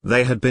shouted.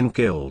 They had been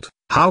killed.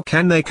 How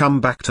can they come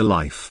back to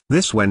life?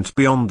 This went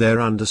beyond their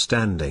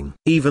understanding.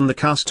 Even the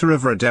caster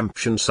of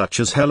redemption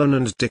such as Helen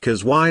and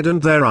Dickers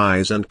widened their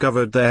eyes and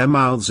covered their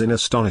mouths in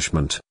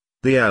astonishment.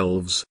 The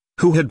elves,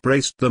 who had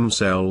braced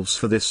themselves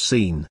for this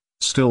scene,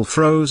 still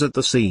froze at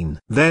the scene.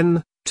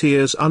 Then,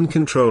 tears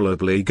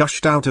uncontrollably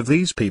gushed out of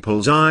these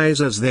people's eyes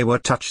as they were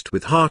touched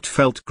with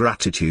heartfelt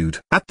gratitude.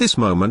 At this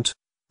moment,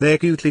 they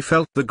acutely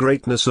felt the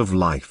greatness of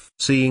life.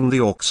 Seeing the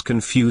orcs'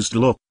 confused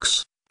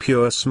looks,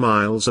 pure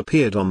smiles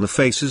appeared on the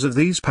faces of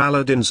these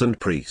paladins and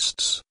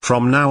priests.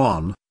 From now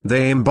on,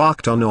 they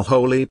embarked on a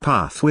holy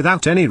path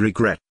without any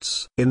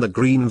regrets. In the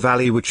green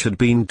valley which had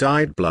been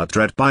dyed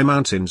blood-red by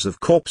mountains of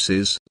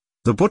corpses,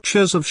 the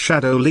butchers of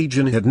Shadow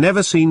Legion had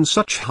never seen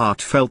such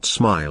heartfelt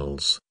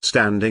smiles.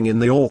 Standing in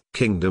the Orc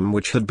Kingdom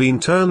which had been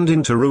turned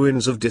into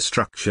ruins of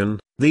destruction,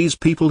 these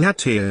people had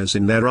tears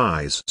in their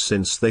eyes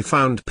since they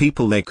found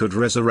people they could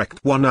resurrect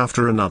one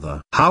after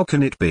another. How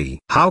can it be?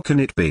 How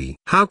can it be?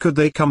 How could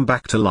they come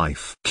back to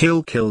life?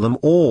 Kill them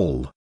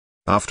all.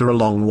 After a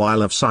long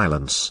while of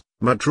silence,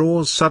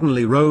 Madraws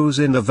suddenly rose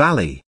in the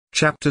valley.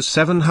 Chapter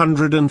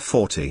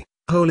 740.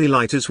 Holy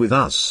Light is with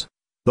us.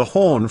 The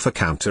horn for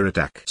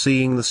counterattack.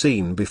 Seeing the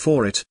scene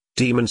before it,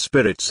 Demon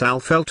Spirit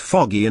Sal felt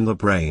foggy in the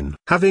brain.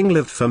 Having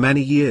lived for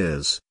many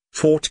years,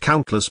 fought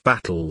countless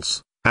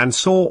battles, and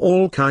saw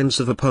all kinds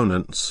of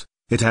opponents.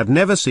 It had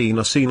never seen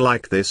a scene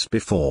like this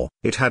before.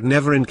 It had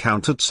never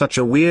encountered such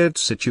a weird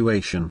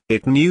situation.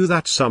 It knew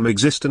that some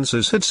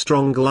existences had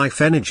strong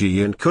life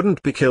energy and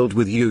couldn't be killed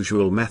with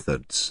usual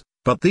methods.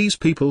 But these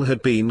people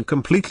had been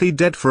completely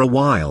dead for a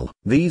while.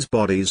 These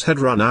bodies had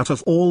run out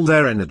of all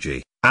their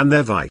energy, and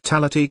their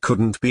vitality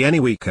couldn't be any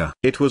weaker.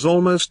 It was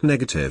almost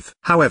negative.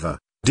 However,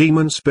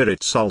 Demon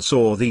Spirit Soul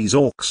saw these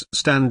orcs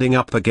standing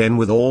up again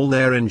with all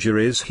their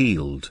injuries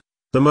healed.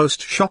 The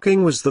most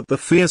shocking was that the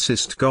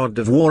fiercest god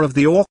of war of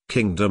the Orc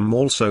Kingdom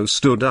also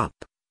stood up.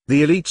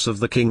 The elites of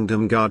the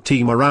Kingdom Guard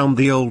team around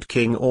the Old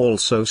King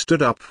also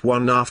stood up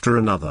one after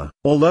another.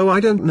 Although I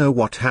don't know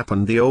what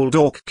happened, the Old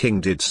Orc King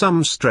did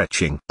some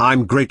stretching.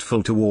 I'm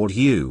grateful toward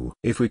you.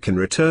 If we can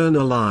return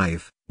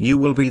alive, you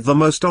will be the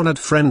most honored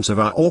friends of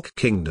our Orc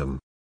Kingdom.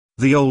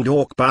 The Old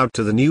Orc bowed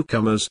to the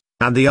newcomers,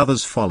 and the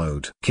others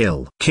followed.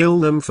 Kill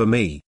them for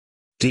me.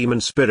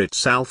 Demon Spirit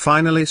Sal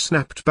finally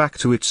snapped back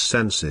to its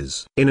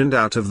senses. In and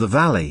out of the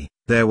valley,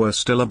 there were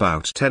still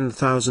about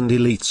 10,000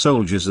 elite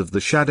soldiers of the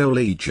Shadow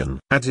Legion.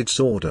 At its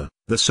order,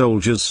 the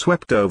soldiers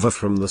swept over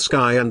from the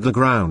sky and the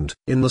ground.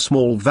 In the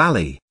small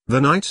valley,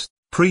 the knights,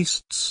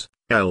 priests,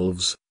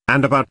 elves,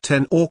 and about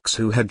 10 orcs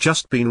who had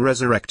just been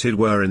resurrected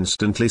were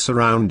instantly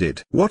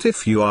surrounded. What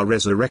if you are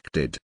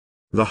resurrected?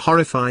 The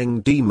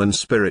horrifying demon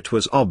spirit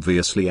was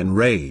obviously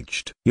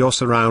enraged. You're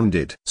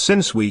surrounded.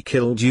 Since we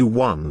killed you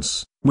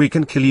once, we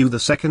can kill you the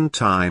second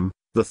time,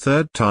 the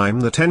third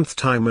time, the 10th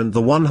time and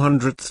the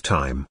 100th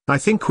time. I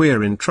think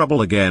we're in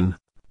trouble again,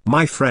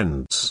 my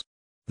friends.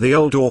 The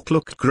old orc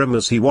looked grim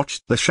as he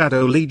watched the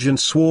Shadow Legion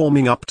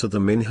swarming up to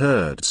them in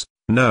herds.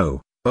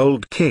 No,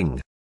 Old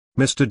King.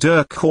 Mr.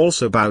 Dirk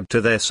also bowed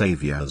to their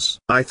saviors.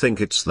 I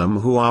think it's them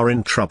who are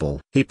in trouble.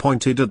 He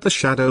pointed at the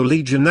Shadow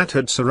Legion that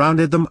had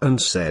surrounded them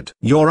and said,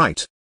 "You're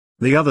right."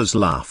 The others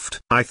laughed.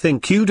 I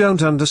think you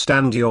don't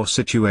understand your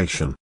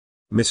situation.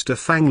 Mr.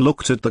 Fang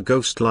looked at the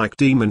ghost-like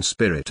demon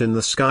spirit in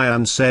the sky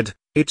and said,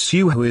 "It's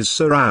you who is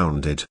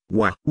surrounded."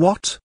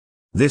 What?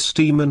 This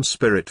demon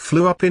spirit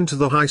flew up into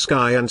the high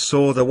sky and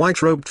saw the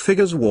white-robed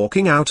figures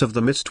walking out of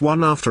the mist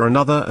one after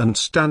another and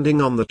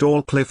standing on the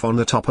tall cliff on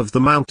the top of the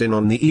mountain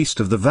on the east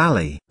of the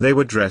valley. They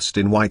were dressed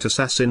in white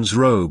assassin's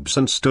robes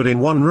and stood in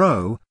one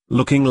row,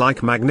 looking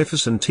like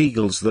magnificent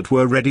eagles that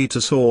were ready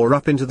to soar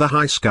up into the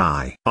high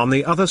sky. On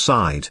the other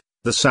side,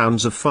 the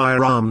sounds of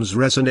firearms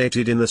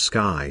resonated in the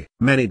sky.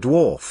 Many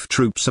dwarf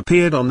troops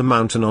appeared on the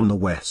mountain on the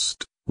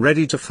west,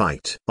 ready to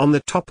fight. On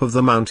the top of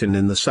the mountain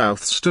in the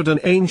south stood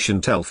an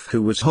ancient elf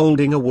who was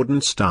holding a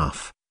wooden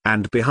staff,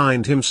 and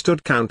behind him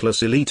stood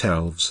countless elite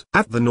elves.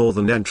 At the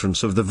northern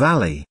entrance of the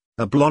valley,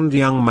 a blond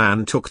young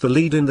man took the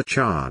lead in the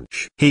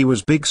charge. He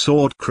was Big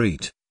Sword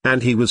Crete,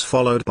 and he was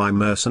followed by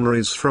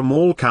mercenaries from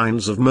all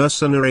kinds of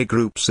mercenary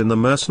groups in the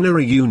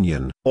Mercenary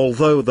Union.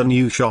 Although the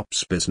new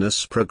shop's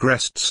business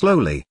progressed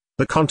slowly,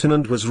 the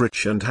continent was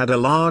rich and had a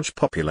large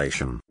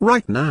population.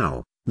 Right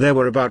now, there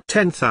were about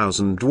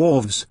 10,000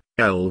 dwarves,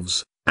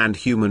 elves, and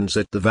humans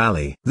at the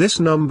valley. This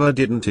number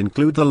didn't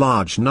include the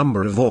large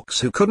number of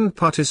orcs who couldn't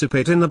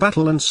participate in the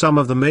battle and some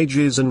of the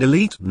mages and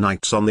elite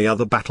knights on the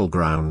other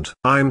battleground.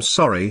 I'm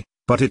sorry,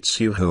 but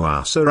it's you who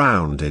are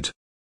surrounded.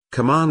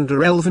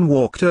 Commander Elvin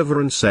walked over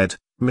and said,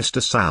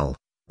 Mr. Sal,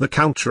 the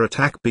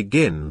counterattack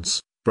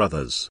begins,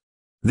 brothers.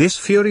 This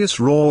furious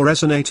roar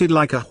resonated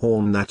like a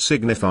horn that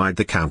signified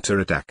the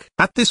counterattack.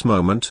 At this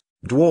moment,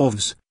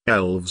 dwarves,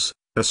 elves,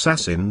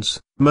 assassins,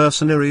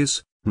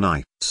 mercenaries,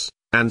 knights,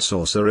 and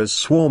sorcerers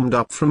swarmed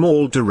up from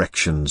all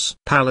directions.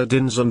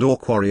 Paladins and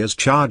orc warriors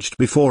charged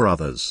before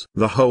others.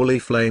 The holy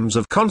flames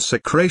of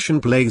consecration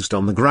blazed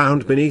on the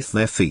ground beneath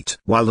their feet.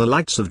 While the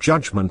lights of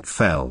judgment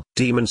fell,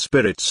 Demon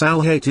Spirit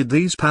Sal hated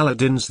these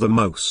paladins the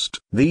most.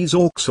 These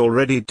orcs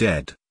already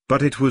dead,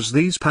 but it was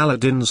these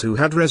paladins who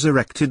had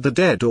resurrected the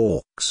dead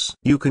orcs.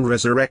 You can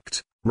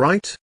resurrect,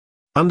 right?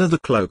 Under the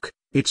cloak,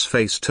 its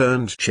face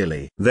turned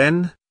chilly.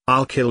 Then,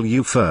 I'll kill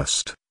you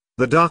first.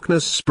 The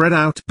darkness spread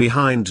out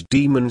behind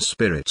Demon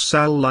Spirit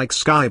Sal like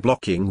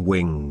sky-blocking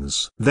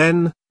wings.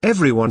 Then,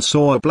 everyone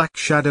saw a black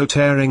shadow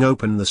tearing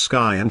open the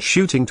sky and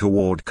shooting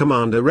toward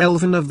Commander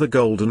Elvin of the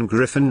Golden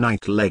Griffin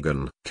Knight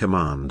Legion.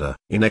 Commander!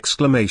 In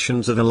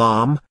exclamations of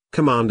alarm,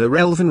 Commander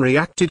Elvin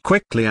reacted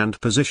quickly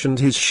and positioned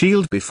his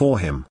shield before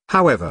him.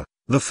 However,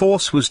 the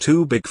force was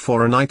too big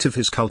for a knight of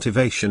his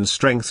cultivation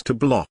strength to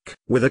block.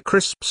 With a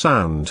crisp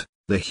sound,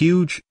 the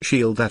huge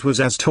shield that was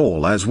as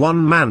tall as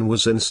one man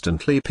was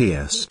instantly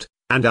pierced,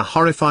 and a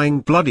horrifying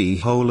bloody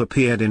hole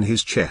appeared in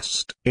his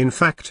chest. In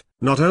fact,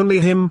 not only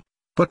him,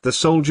 but the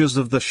soldiers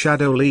of the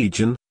Shadow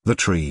Legion, the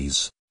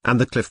trees, and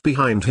the cliff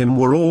behind him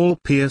were all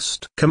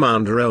pierced.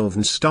 Commander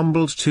Elvin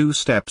stumbled 2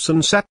 steps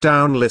and sat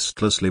down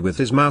listlessly with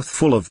his mouth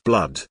full of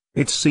blood.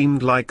 It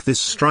seemed like this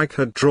strike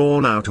had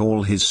drawn out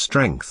all his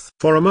strength.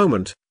 For a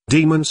moment,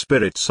 Demon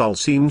Spirit Sol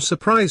seemed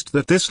surprised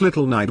that this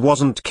little knight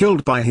wasn't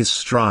killed by his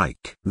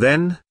strike.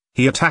 Then,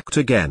 he attacked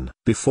again.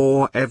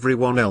 Before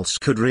everyone else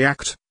could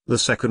react, the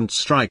second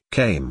strike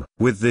came.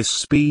 With this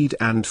speed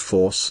and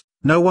force,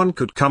 No one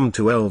could come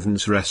to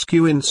Elven's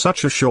rescue in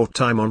such a short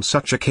time on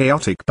such a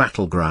chaotic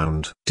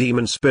battleground.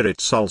 Demon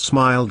Spirit Sol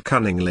smiled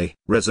cunningly.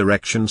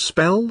 Resurrection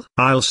spell?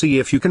 I'll see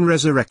if you can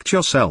resurrect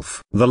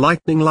yourself. The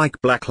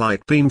lightning-like black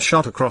light beam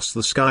shot across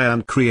the sky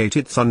and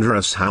created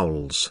thunderous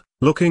howls,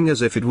 looking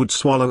as if it would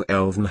swallow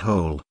Elven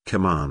whole.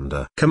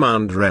 Commander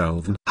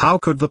Elven. How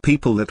could the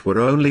people that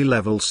were only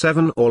level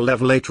 7 or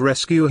level 8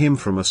 rescue him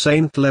from a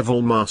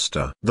saint-level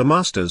master? The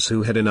masters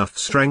who had enough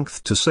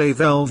strength to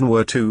save Elven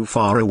were too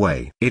far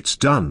away. It's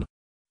done.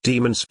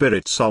 Demon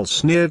Spirit Sol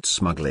sneered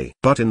smugly.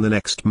 But in the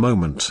next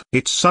moment,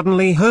 it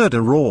suddenly heard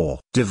a roar.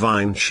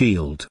 Divine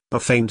Shield. A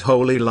faint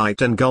holy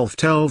light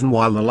engulfed Elven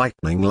while the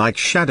lightning-like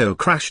shadow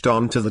crashed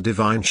onto the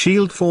Divine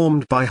Shield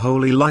formed by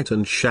holy light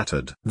and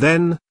shattered.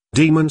 Then,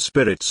 Demon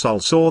Spirit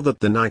Sol saw that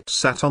the knight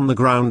sat on the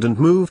ground and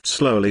moved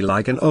slowly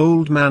like an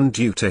old man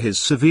due to his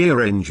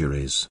severe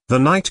injuries. The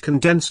knight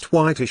condensed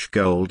whitish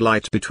gold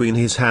light between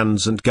his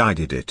hands and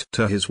guided it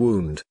to his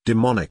wound.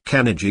 Demonic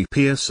energy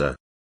piercer.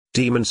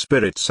 Demon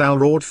Spirit Sol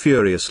roared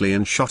furiously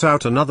and shot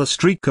out another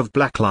streak of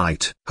black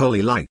light.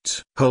 Holy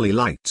light, holy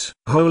light,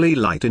 holy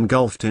light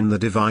engulfed in the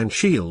divine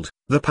shield.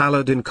 The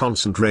paladin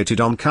concentrated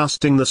on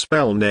casting the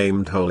spell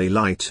named Holy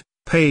Light,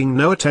 paying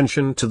no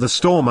attention to the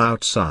storm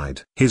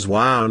outside. His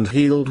wound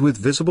healed with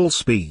visible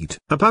speed.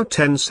 About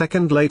 10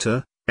 seconds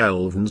later,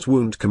 Elven's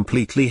wound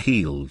completely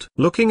healed.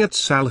 Looking at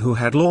Sal, who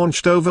had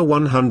launched over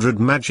 100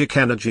 magic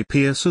energy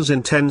piercers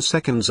in 10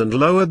 seconds and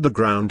lowered the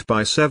ground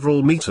by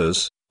several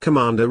meters,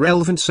 Commander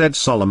Elven said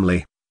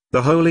solemnly,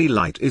 "The holy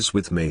light is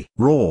with me."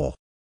 Roar.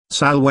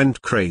 Sal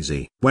went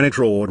crazy. When it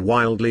roared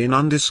wildly in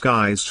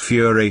undisguised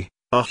fury,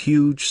 a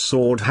huge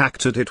sword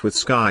hacked at it with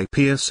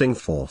sky-piercing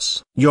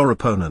force. "Your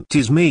opponent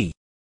is me."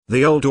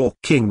 The old Orc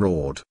King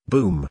roared.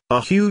 Boom.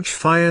 A huge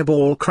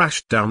fireball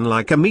crashed down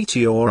like a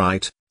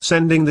meteorite,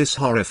 sending this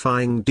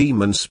horrifying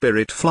demon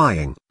spirit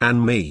flying.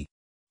 "And me."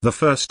 The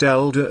first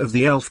elder of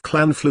the elf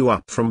clan flew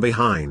up from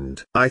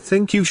behind. "I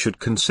think you should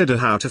consider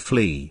how to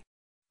flee."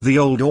 The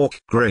old orc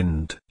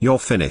grinned. "You're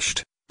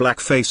finished,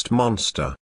 black-faced monster."